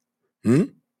mistake.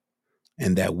 And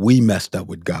that we messed up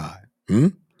with God.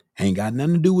 Ain't got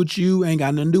nothing to do with you. Ain't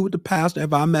got nothing to do with the pastor.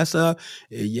 If I mess up,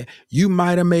 you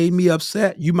might have made me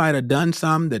upset. You might have done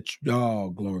something that,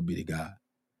 glory be to God.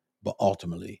 But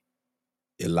ultimately,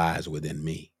 it lies within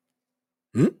me.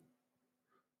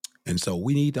 And so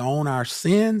we need to own our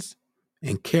sins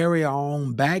and carry our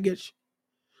own baggage,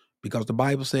 because the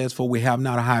Bible says, for we have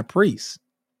not a high priest,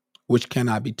 which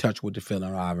cannot be touched with the feeling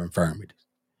of our infirmities.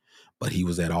 But he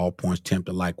was at all points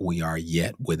tempted like we are,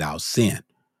 yet without sin.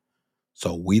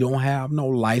 So we don't have no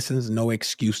license, no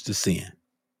excuse to sin.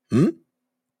 And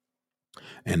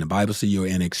the Bible says you're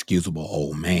an inexcusable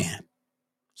old man.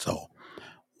 So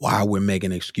why we're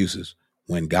making excuses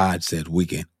when God said we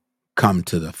can come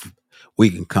to the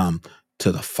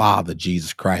Father,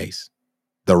 Jesus Christ,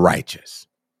 the righteous.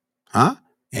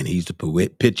 And he's the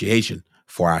propitiation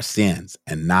for our sins,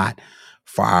 and not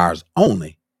for ours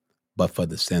only, but for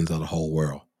the sins of the whole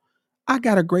world. I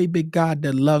got a great big God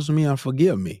that loves me and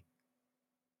forgive me.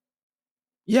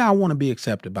 Yeah, I want to be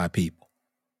accepted by people.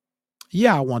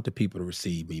 Yeah, I want the people to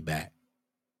receive me back.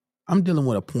 I'm dealing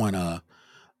with a point of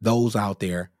those out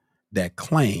there that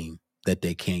claim that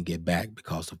they can't get back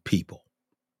because of people.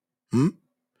 Hmm?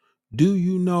 Do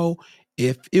you know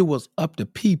if it was up to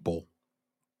people,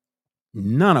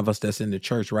 none of us that's in the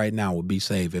church right now would be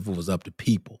saved if it was up to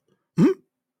people. Hmm?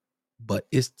 But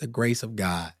it's the grace of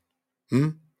God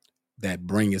that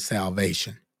bringeth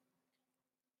salvation.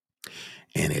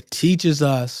 And it teaches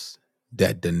us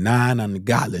that denying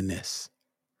ungodliness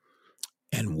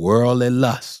and worldly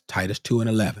lust, Titus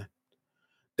 2:11,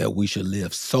 that we should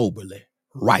live soberly,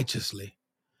 righteously,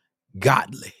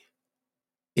 godly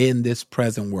in this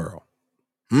present world.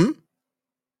 Then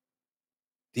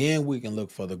we can look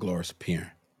for the glorious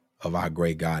appearing of our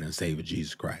great God and Savior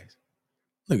Jesus Christ.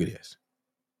 Look at this.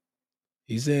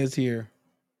 He says here,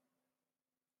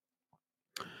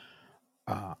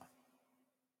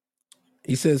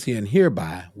 and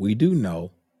hereby we do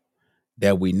know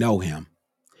that we know him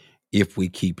if we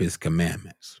keep his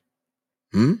commandments.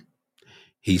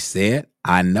 He said,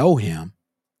 I know him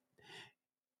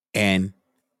and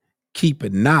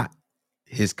keepeth not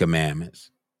his commandments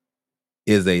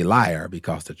is a liar,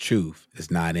 because the truth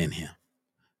is not in him.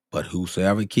 But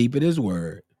whosoever keepeth his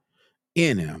word,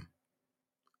 in him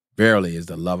verily is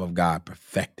the love of God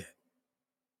perfected.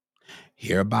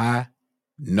 Hereby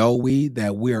know we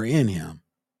that we are in him.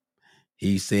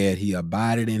 He said he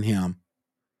abided in him,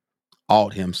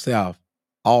 ought himself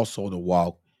also to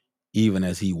walk even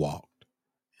as he walked.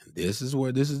 And this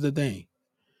is the thing.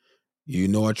 You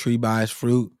know a tree by its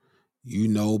fruit. You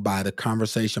know by the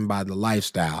conversation, by the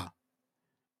lifestyle,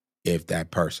 if that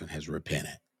person has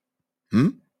repented.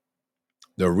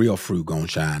 The real fruit gonna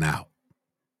shine out.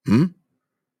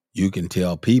 You can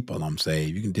tell people I'm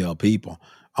saved. You can tell people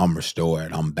I'm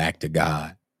restored. I'm back to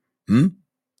God.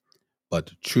 But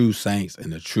the true saints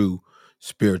and the true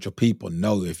spiritual people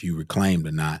know if you reclaimed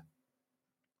or not.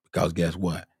 Because guess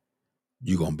what?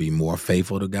 You're going to be more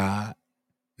faithful to God.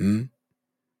 Them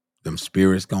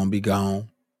spirits going to be gone.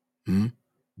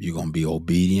 You're going to be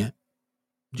obedient.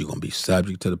 You're going to be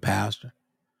subject to the pastor.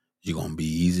 You're going to be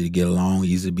easy to get along,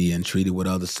 easy to be entreated with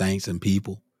other saints and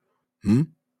people.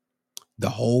 The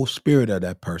whole spirit of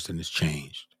that person is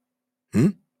changed.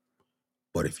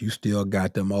 But if you still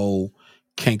got them old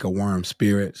cankerworm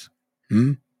spirits,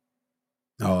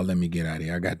 oh, let me get out of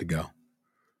here. I got to go.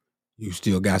 You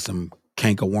still got some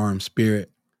cankerworm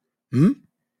spirit.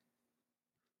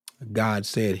 God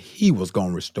said he was going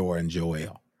to restore in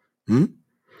Joel.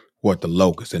 What the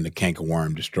locust and the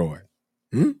cankerworm destroyed.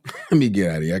 Let me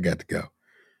get out of here. I got to go.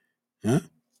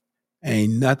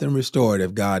 Ain't nothing restored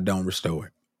if God don't restore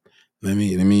it. Let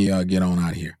me get on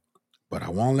out of here. But I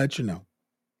want to let you know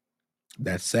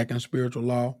that second spiritual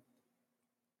law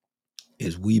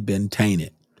is we've been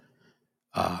tainted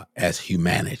as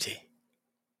humanity.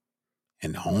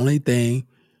 And the only thing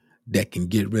that can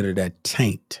get rid of that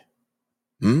taint,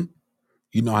 you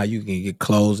know how you can get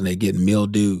clothes and they get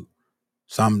mildew.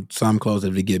 Some clothes,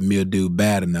 if they get mildew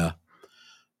bad enough,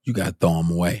 you got to throw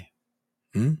them away.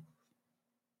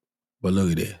 But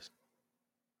look at this.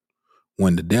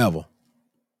 When the devil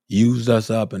used us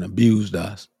up and abused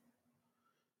us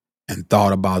and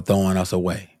thought about throwing us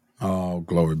away, oh,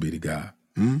 glory be to God.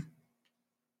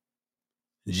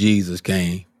 Jesus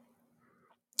came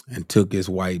and took his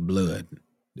white blood,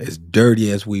 as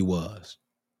dirty as we was,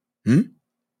 and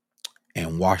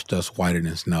washed us whiter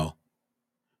than snow.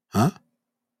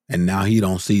 And now he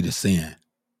don't see the sin.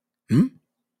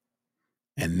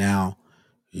 And now,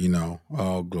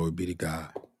 oh, glory be to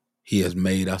God. He has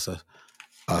made us a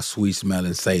sweet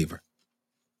smelling savor,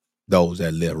 those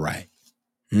that live right.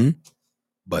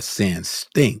 But sin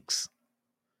stinks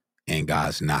in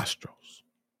God's nostrils.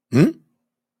 So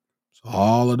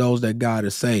all of those that God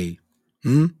has saved,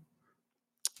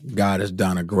 God has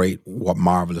done a great,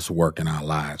 marvelous work in our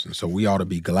lives. And so we ought to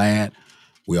be glad.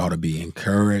 We ought to be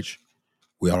encouraged.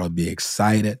 We ought to be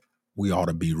excited. We ought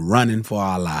to be running for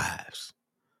our lives.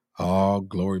 Oh,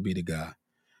 glory be to God.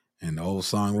 And the old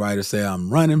songwriter said,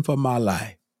 I'm running for my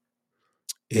life.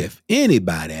 If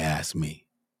anybody asks me,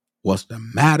 what's the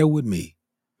matter with me?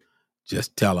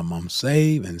 Just tell them I'm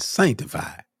saved and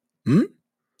sanctified.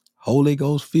 Holy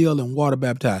Ghost filled and water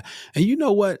baptized. And you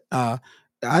know what? I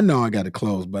know I got to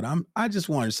close, but I just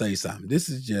want to say something. This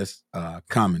is just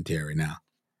commentary now.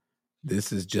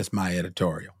 This is just my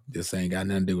editorial. This ain't got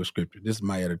nothing to do with scripture. This is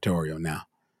my editorial now.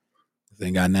 This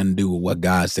ain't got nothing to do with what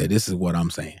God said. This is what I'm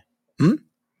saying.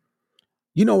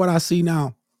 You know what I see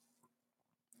now?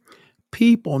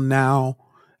 People now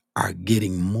are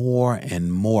getting more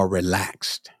and more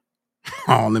relaxed.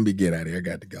 Oh, let me get out of here. I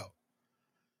got to go.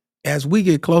 As we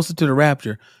get closer to the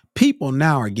rapture, people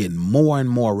now are getting more and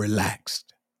more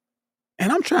relaxed.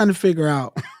 And I'm trying to figure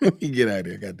out, let me get out of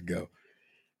here. I got to go.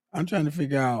 I'm trying to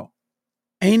figure out,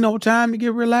 ain't no time to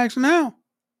get relaxed now.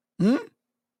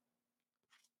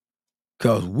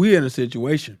 Because we're in a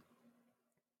situation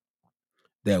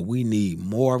that we need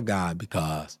more of God,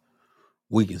 because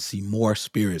we can see more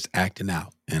spirits acting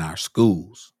out in our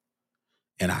schools,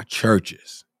 in our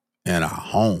churches, in our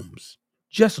homes.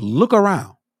 Just look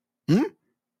around.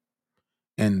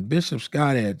 And Bishop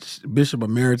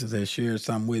Emeritus had shared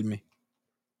something with me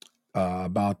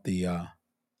about the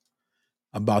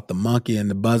monkey and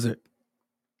the buzzard.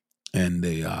 And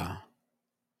the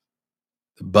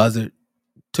buzzard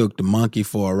took the monkey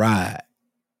for a ride.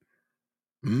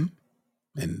 And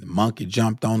the monkey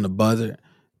jumped on the buzzard,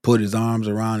 put his arms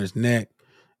around his neck,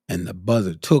 and the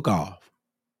buzzard took off.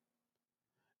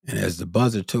 And as the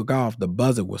buzzard took off, the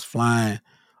buzzard was flying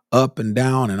up and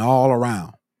down and all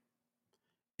around.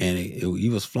 And he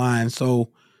was flying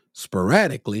so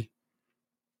sporadically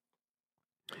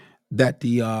that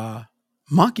the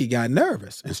monkey got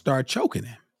nervous and started choking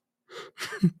him.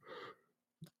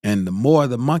 And the more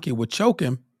the monkey would choke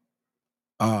him,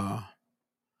 the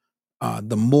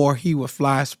more he would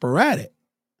fly sporadic.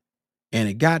 And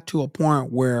it got to a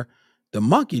point where the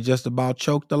monkey just about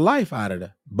choked the life out of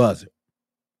the buzzard.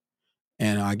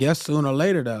 And I guess sooner or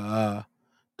later,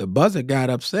 the buzzard got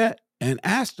upset and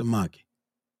asked the monkey,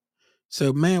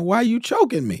 said, "Man, why you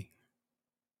choking me?"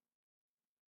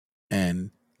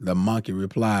 And the monkey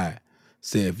replied,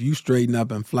 said, "If you straighten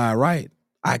up and fly right,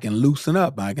 I can loosen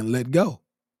up. I can let go."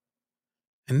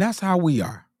 And that's how we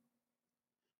are.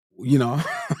 We get out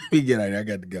of here. I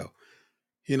got to go.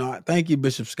 Thank you,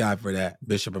 Bishop Scott, for that.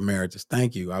 Bishop Emeritus.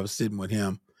 Thank you. I was sitting with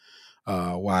him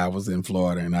while I was in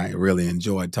Florida, and I really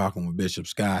enjoyed talking with Bishop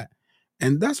Scott.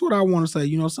 And that's what I want to say.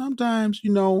 Sometimes,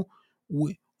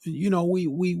 we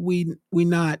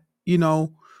not,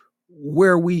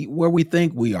 where we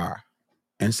think we are.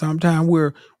 And sometimes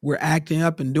we're acting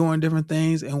up and doing different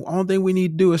things, and the only thing we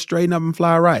need to do is straighten up and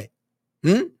fly right.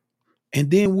 And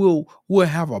then we'll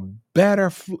have a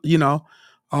better,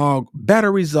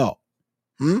 better result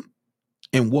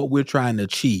in what we're trying to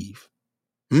achieve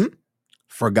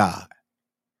for God.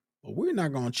 But we're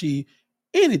not going to achieve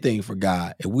anything for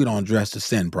God if we don't address the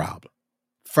sin problem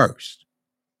first.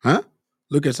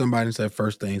 Look at somebody and say,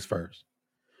 first things first.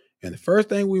 And the first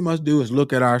thing we must do is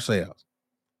look at ourselves.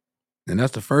 And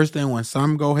that's the first thing. When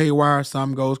some go haywire,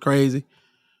 some goes crazy,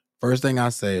 first thing I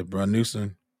say, bro,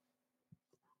 Newsom,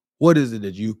 what is it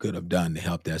that you could have done to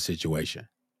help that situation?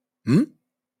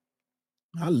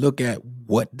 I look at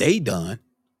what they done.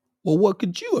 Well, what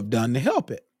could you have done to help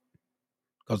it?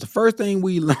 Because the first thing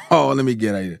let me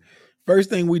get out of here. First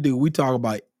thing we do, we talk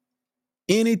about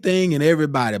anything and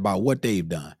everybody about what they've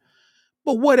done.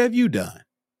 But what have you done?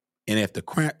 And if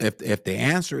the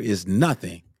answer is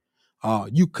nothing,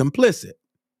 you complicit.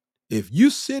 If you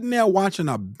sitting there watching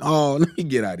let me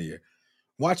get out of here,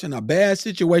 watching a bad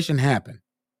situation happen,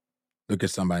 look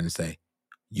at somebody and say,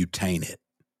 you tainted.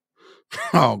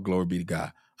 Oh, glory be to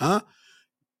God.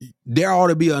 There ought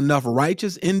to be enough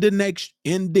righteous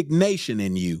indignation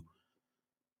in you.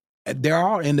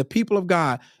 In the people of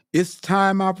God, it's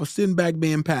time out for sitting back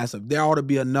being passive. There ought to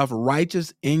be enough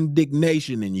righteous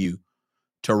indignation in you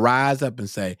to rise up and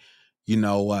say, you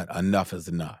know what? Enough is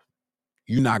enough.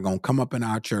 You're not going to come up in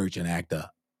our church and act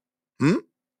up.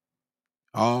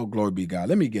 Oh, glory be to God.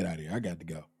 Let me get out of here. I got to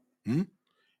go.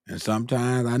 And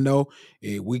sometimes I know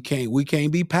we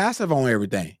can't be passive on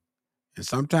everything. And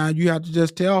sometimes you have to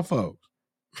just tell folks,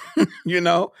 let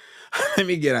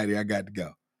me get out of here. I got to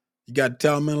go. You got to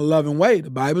tell them in a loving way. The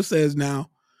Bible says now,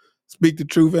 speak the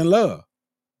truth in love.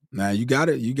 Now you got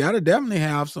to definitely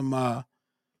have some, you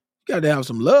got to have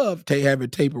some love, have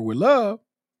it taper with love.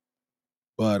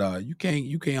 But you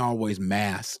can't always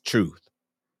mask truth.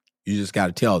 You just got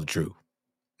to tell the truth.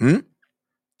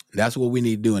 That's what we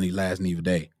need to do in these last and evil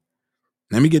day.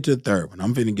 Let me get to the third one.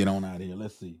 I'm finna get on out of here.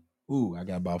 Let's see. I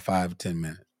got about 5 or 10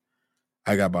 minutes.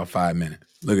 I got about 5 minutes.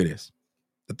 Look at this.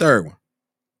 The third one.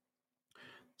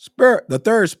 The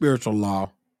third spiritual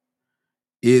law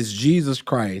is Jesus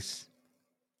Christ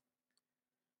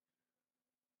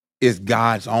is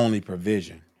God's only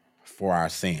provision for our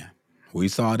sin. We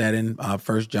saw that in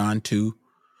 1 John 2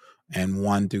 and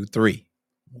 1 through 3.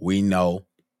 We know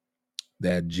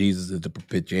that Jesus is the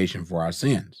propitiation for our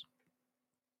sins.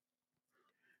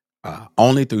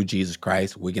 Only through Jesus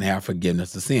Christ we can have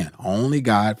forgiveness of sin. Only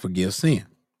God forgives sin.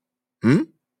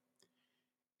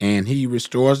 And he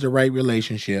restores the right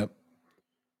relationship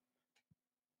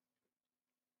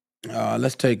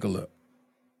Let's take a look.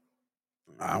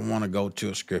 I want to go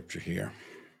to a scripture here.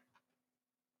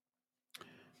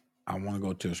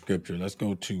 Let's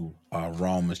go to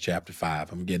Romans chapter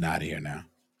 5. I'm getting out of here now.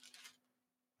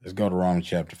 Let's go to Romans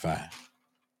chapter 5.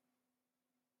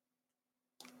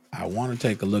 I want to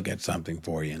take a look at something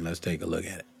for you, and let's take a look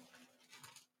at it.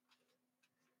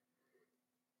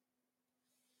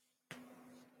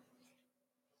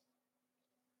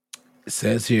 It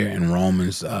says here in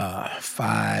Romans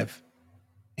 5,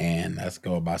 and let's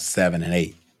go about 7 and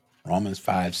 8. Romans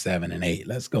 5, 7, and 8.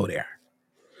 Let's go there.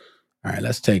 All right,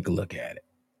 let's take a look at it.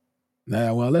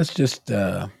 Now, well, let's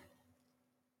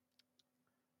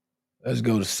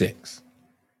go to 6.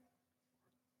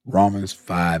 Romans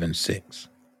 5 and 6. It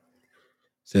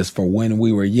says, for when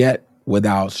we were yet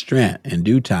without strength, in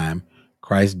due time,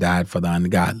 Christ died for the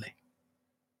ungodly.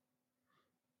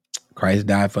 Christ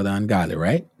died for the ungodly,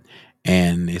 right?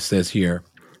 And it says here,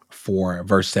 for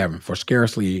verse 7, for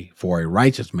scarcely for a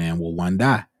righteous man will one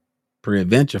die.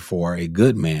 Peradventure for a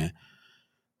good man,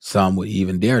 some would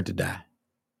even dare to die.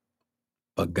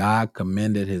 But God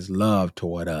commended his love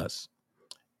toward us,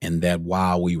 in that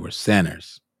while we were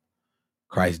sinners,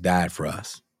 Christ died for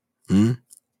us.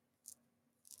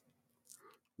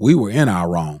 We were in our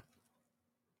wrong,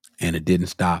 and it didn't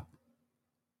stop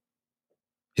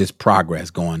his progress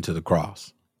going to the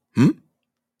cross.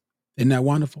 Isn't that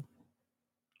wonderful?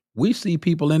 We see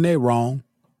people in their wrong,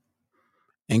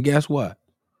 and guess what?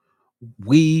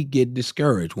 We get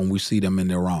discouraged when we see them in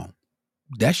their wrong.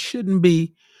 That shouldn't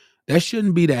be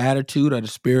the attitude or the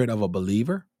spirit of a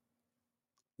believer.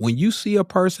 When you see a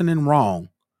person in wrong,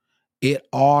 it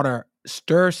ought to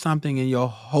stir something in your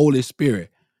Holy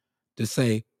Spirit to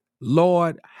say,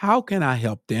 Lord, how can I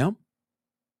help them?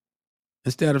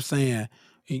 Instead of saying,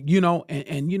 and you know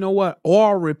what?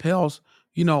 Oil repels,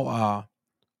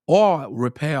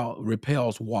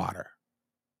 repels water.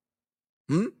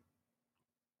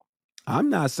 I'm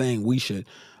not saying we should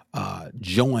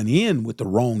join in with the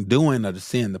wrongdoing or the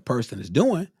sin the person is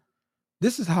doing.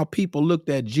 This is how people looked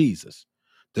at Jesus.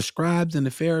 The scribes and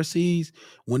the Pharisees,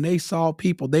 when they saw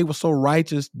people, they were so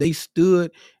righteous, they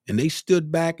stood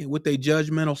back with their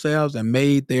judgmental selves and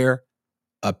made their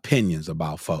opinions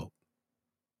about folk.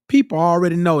 People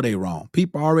already know they're wrong.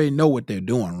 People already know what they're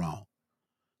doing wrong.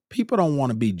 People don't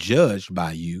want to be judged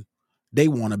by you. They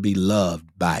want to be loved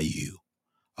by you.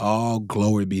 Oh,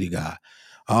 glory be to God.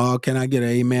 Oh, can I get an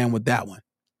amen with that one?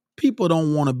 People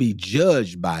don't want to be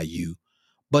judged by you,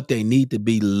 but they need to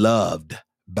be loved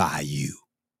by you.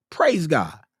 Praise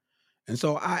God. And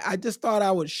so I just thought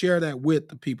I would share that with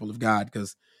the people of God,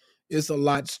 because it's a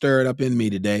lot stirred up in me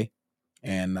today.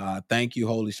 And thank you,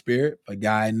 Holy Spirit, for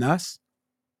guiding us.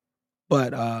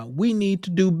 But we need to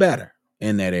do better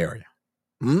in that area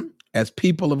as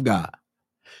people of God.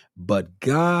 But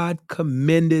God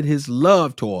commended his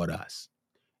love toward us,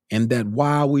 and that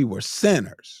while we were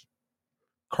sinners,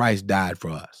 Christ died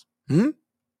for us. And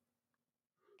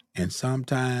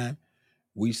sometimes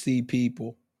we see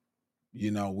people,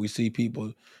 in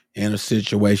a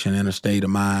situation, in a state of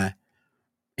mind,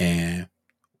 and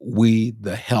we're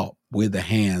the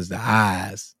hands, the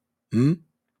eyes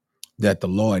that the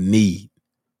Lord need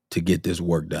to get this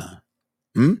work done.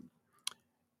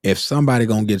 If somebody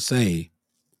gonna get saved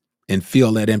and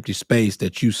fill that empty space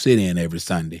that you sit in every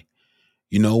Sunday,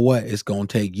 you know what? It's gonna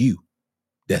take you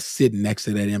that's sitting next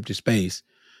to that empty space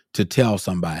to tell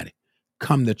somebody,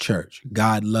 come to church.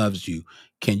 God loves you.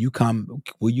 Can you come?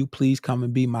 Will you please come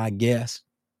and be my guest?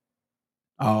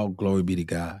 Oh, glory be to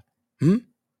God. You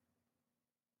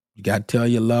got to tell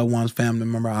your loved ones, family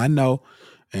member. I know.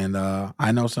 And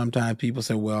I know sometimes people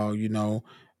say, well, you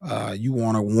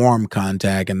want a warm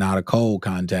contact and not a cold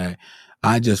contact.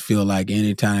 I just feel like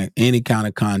anytime, any kind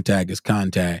of contact is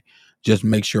contact. Just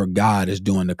make sure God is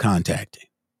doing the contacting.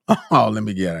 Oh, let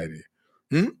me get out of here.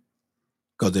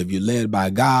 Because if you're led by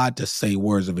God to say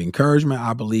words of encouragement,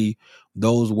 I believe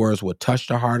those words will touch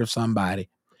the heart of somebody,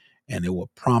 and it will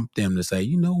prompt them to say,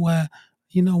 you know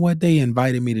what? They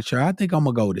invited me to church. I think I'm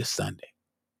going to go this Sunday.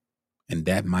 And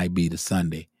that might be the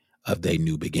Sunday of their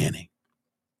new beginning.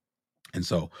 And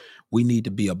so we need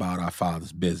to be about our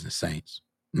Father's business, saints.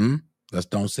 Let's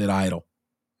don't sit idle.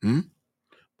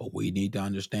 But we need to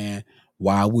understand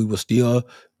why we were still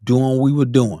doing what we were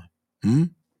doing.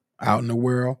 Out in the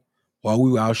world, while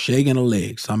we were out shaking a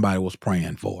leg, somebody was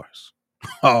praying for us.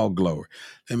 Oh, glory.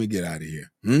 Let me get out of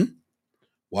here.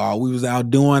 While we was out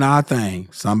doing our thing,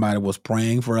 somebody was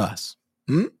praying for us.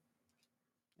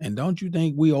 And don't you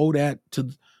think we owe that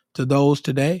to those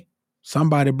today?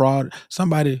 Somebody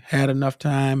had enough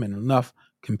time and enough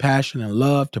compassion and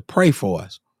love to pray for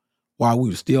us while we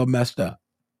were still messed up.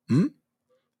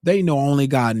 They know only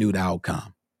God knew the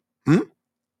outcome. Hmm?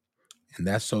 And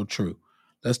that's so true.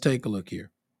 Let's take a look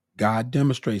here. God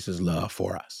demonstrates his love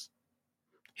for us.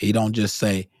 He don't just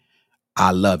say,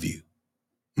 I love you.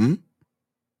 Hmm?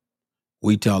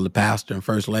 We tell the pastor and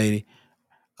first lady,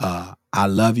 I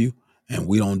love you, and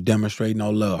we don't demonstrate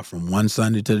no love from one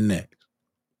Sunday to the next.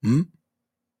 Hmm?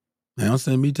 They don't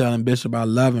send me telling Bishop I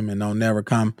love him and don't never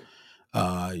come.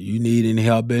 You need any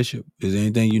help, Bishop? Is there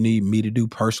anything you need me to do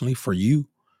personally for you?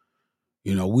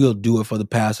 You know, we'll do it for the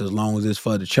pastor as long as it's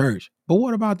for the church. But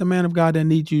what about the man of God that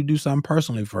needs you to do something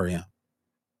personally for him?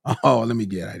 Oh, let me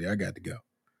get out of here. I got to go.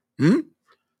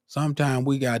 Sometimes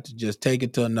we got to just take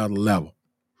it to another level.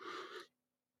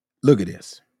 Look at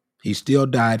this. He still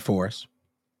died for us.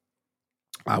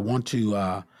 I want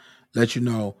to let you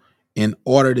know, in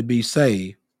order to be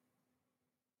saved,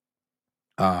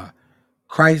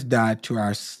 Christ died for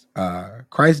our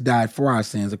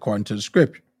sins according to the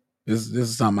scripture. This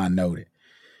is something I noted.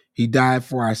 He died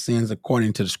for our sins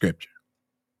according to the scripture.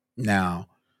 Now,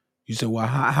 you say, well,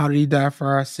 how did he die for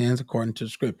our sins according to the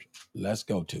scripture? Let's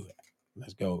go to it.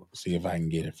 Let's go see if I can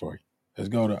get it for you. Let's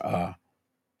go to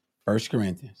 1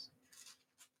 Corinthians.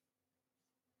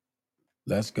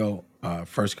 Let's go 1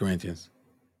 Corinthians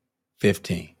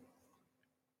 15.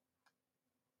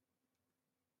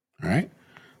 All right.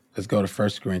 Let's go to 1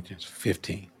 Corinthians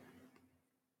 15.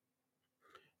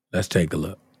 Let's take a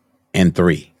look. And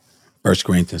 3. 1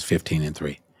 Corinthians 15 and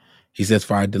 3. He says,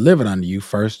 for I delivered unto you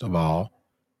first of all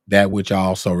that which I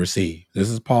also received. This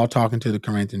is Paul talking to the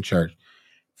Corinthian church.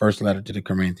 First letter to the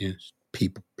Corinthians,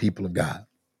 people of God.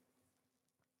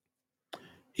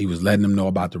 He was letting them know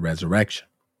about the resurrection.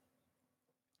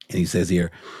 And he says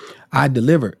here, I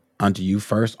delivered unto you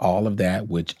first all of that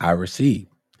which I received,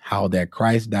 how that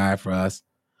Christ died for us,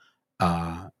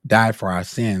 died for our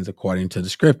sins according to the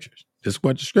scriptures. This is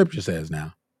what the scripture says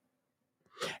now.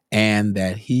 And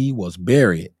that he was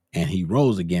buried and he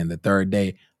rose again the third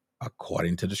day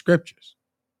according to the scriptures.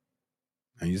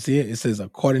 And you see it? It says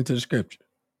according to the scripture.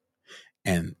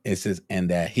 And it says, and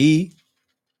that he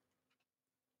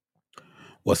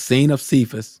was seen of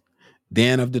Cephas,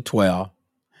 then of the 12.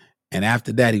 And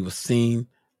after that, he was seen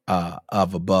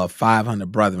of above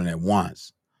 500 brethren at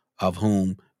once, of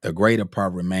whom the greater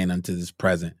part remain unto this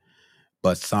present,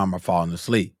 but some are fallen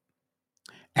asleep.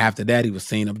 After that, he was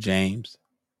seen of James,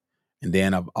 and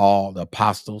then of all the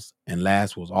apostles, and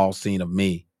last was all seen of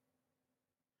me,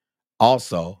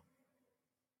 also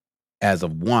as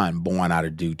of one born out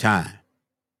of due time.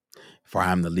 For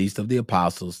I am the least of the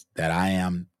apostles, that I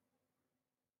am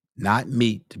not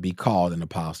meet to be called an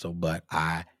apostle, but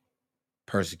I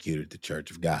persecuted the church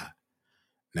of God.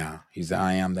 Now, he said,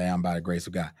 I am that I am by the grace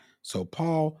of God. So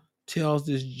Paul tells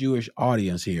this Jewish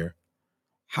audience here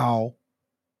how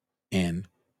and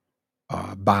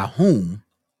by whom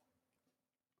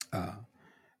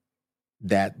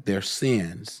that their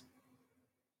sins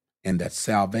and that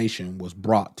salvation was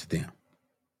brought to them.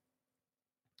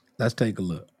 Let's take a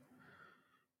look.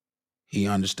 He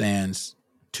understands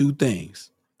two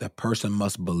things. The person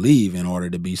must believe in order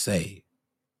to be saved.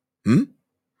 And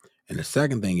the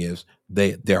second thing is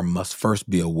there must first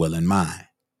be a willing mind.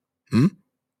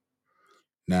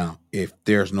 Now, if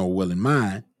there's no willing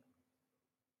mind,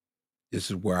 this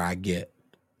is where I get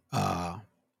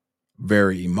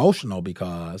very emotional,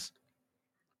 because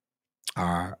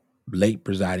our late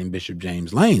presiding Bishop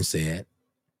James Lane said,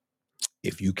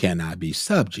 if you cannot be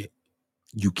subject,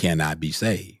 you cannot be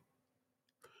saved.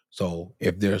 So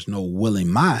if there's no willing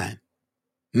mind,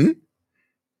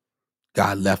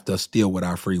 God left us still with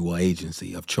our free will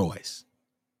agency of choice.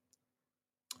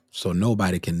 So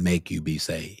nobody can make you be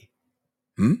saved.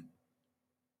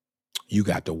 You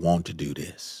got to want to do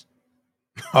this.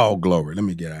 Oh, glory. Let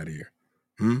me get out of here.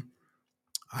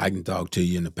 I can talk to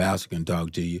you, and the pastor can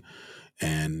talk to you,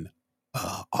 and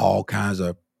all kinds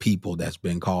of people that's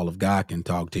been called of God can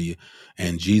talk to you,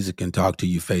 and Jesus can talk to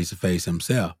you face to face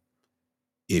himself.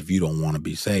 If you don't want to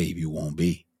be saved, you won't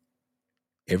be.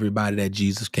 Everybody that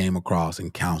Jesus came across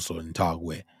and counseled and talked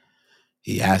with,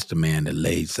 he asked the man that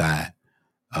laid side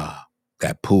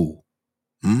that pool,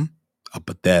 of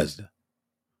Bethesda.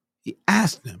 He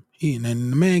asked him, and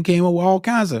the man came up with all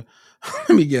kinds of,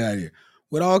 let me get out of here,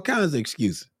 with all kinds of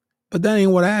excuses. But that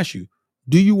ain't what I asked you.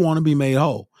 Do you want to be made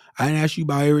whole? I didn't ask you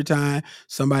about every time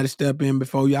somebody step in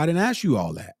before you. I didn't ask you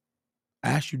all that. I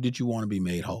asked you, did you want to be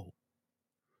made whole?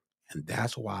 And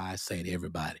that's why I say to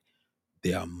everybody,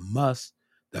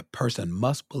 the person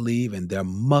must believe, and there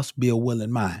must be a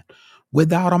willing mind.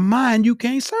 Without a mind, you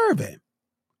can't serve him.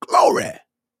 Glory.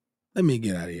 Let me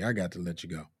get out of here. I got to let you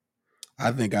go.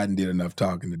 I think I did enough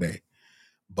talking today.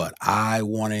 But I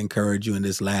want to encourage you in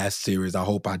this last series. I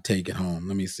hope I take it home.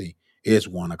 Let me see. It's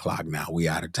 1:00 now. We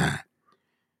out of time.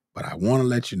 But I want to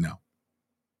let you know.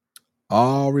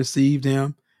 All received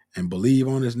him and believe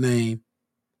on his name.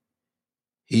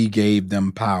 He gave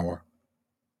them power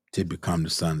to become the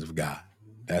sons of God.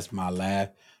 That's my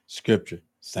last scripture.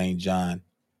 St. John.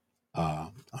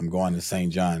 I'm going to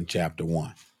St. John chapter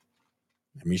 1.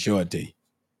 Let me show it to you.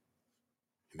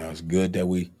 It's good that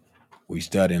we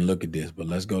study and look at this, but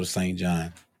let's go to St.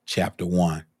 John chapter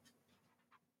 1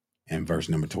 and verse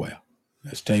number 12.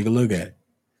 Let's take a look at it.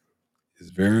 It's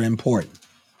very important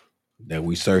that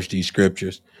we search these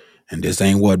scriptures. And this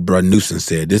ain't what Brother Newsom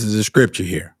said. This is a scripture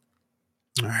here.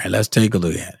 All right, let's take a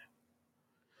look at it.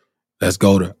 Let's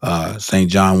go to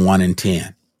St. John 1 and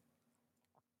 10.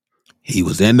 He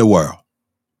was in the world,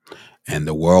 and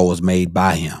the world was made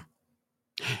by him,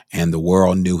 and the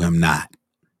world knew him not.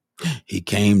 He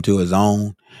came to his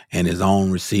own, and his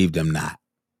own received him not.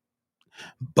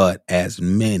 But as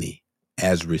many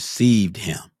as received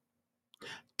him,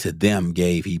 to them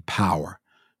gave he power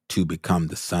to become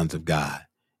the sons of God,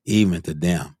 even to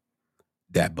them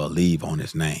that believe on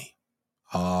his name.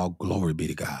 All glory be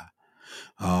to God.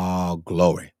 All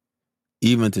glory.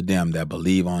 Even to them that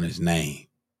believe on his name.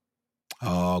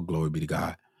 All glory be to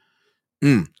God.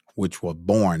 Which were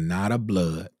born not of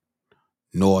blood,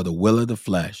 nor the will of the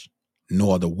flesh,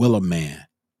 nor the will of man,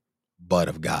 but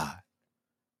of God.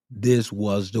 This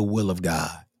was the will of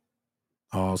God.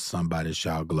 Oh, somebody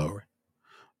shout glory.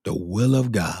 The will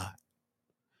of God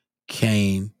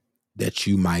came that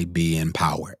you might be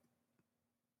empowered.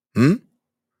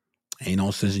 Ain't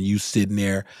no sense in you sitting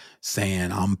there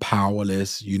saying, I'm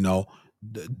powerless.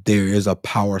 There is a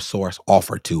power source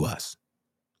offered to us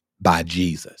by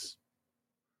Jesus.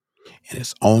 And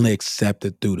it's only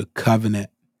accepted through the covenant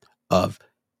of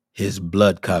his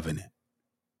blood covenant.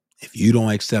 If you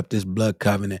don't accept this blood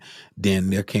covenant, then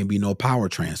there can't be no power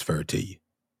transfer to you.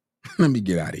 Let me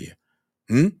get out of here.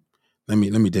 Let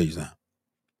me tell you something.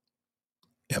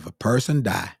 If a person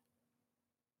die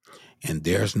and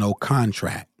there's no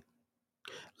contract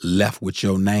left with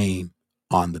your name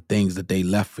on the things that they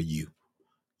left for you,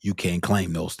 you can't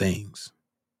claim those things.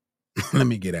 Let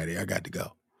me get out of here. I got to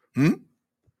go.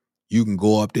 You can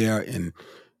go up there and,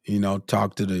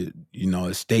 talk to the,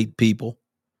 estate people,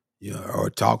 or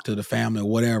talk to the family or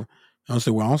whatever. I'll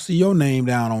say, well, I don't see your name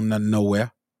down on nothing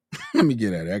nowhere. Let me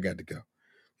get out of here. I got to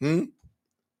go.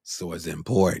 So it's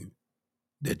important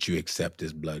that you accept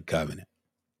this blood covenant.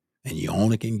 And you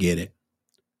only can get it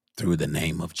through the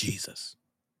name of Jesus.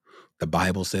 The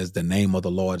Bible says the name of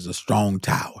the Lord is a strong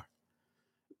tower,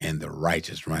 and the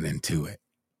righteous run into it,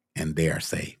 and they are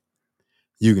safe.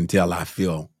 You can tell I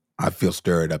feel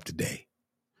stirred up today,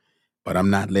 but I'm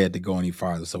not led to go any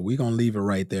farther. So we're going to leave it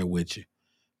right there with you.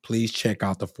 Please check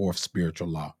out the fourth spiritual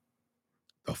law.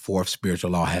 The fourth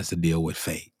spiritual law has to deal with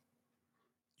faith.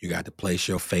 You got to place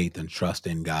your faith and trust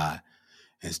in God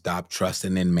and stop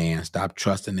trusting in man. Stop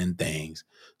trusting in things.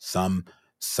 Some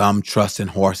trust in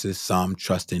horses, some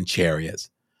trust in chariots,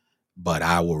 but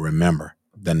I will remember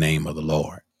the name of the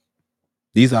Lord.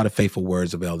 These are the faithful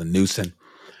words of Elder Newsom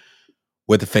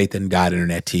with the Faith in God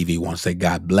Internet TV. I want to say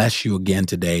God bless you again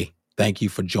today. Thank you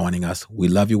for joining us. We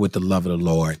love you with the love of the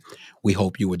Lord. We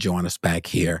hope you will join us back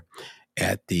here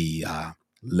at the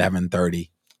 11:30,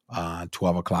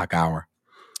 12 o'clock hour,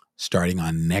 starting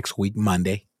on next week,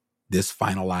 Monday. This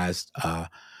finalized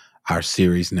our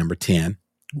series number 10.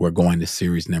 We're going to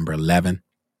series number 11,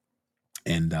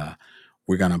 and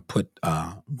we're gonna put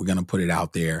it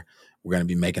out there. We're gonna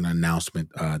be making an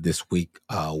announcement this week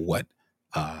what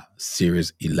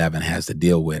series 11 has to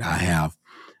deal with. I have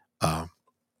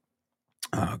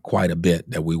quite a bit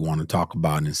that we want to talk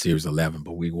about in series 11,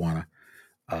 but we want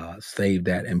to save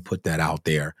that and put that out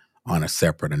there on a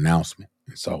separate announcement.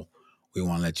 And so we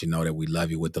want to let you know that we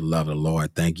love you with the love of the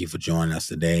Lord. Thank you for joining us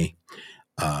today.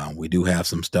 We do have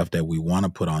some stuff that we want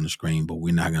to put on the screen, but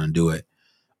we're not going to do it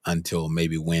until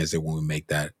maybe Wednesday when we make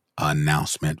that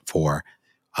announcement for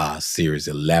series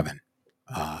 11.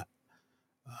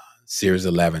 Series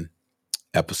 11,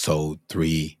 episode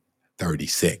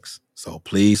 336. So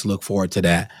please look forward to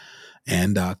that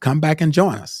and come back and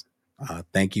join us.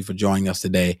 Thank you for joining us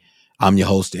today. I'm your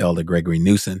host, Elder Gregory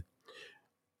Newsom.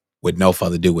 With no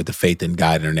further ado, with the Faith in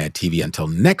God Internet TV. Until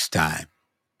next time,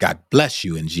 God bless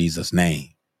you in Jesus' name.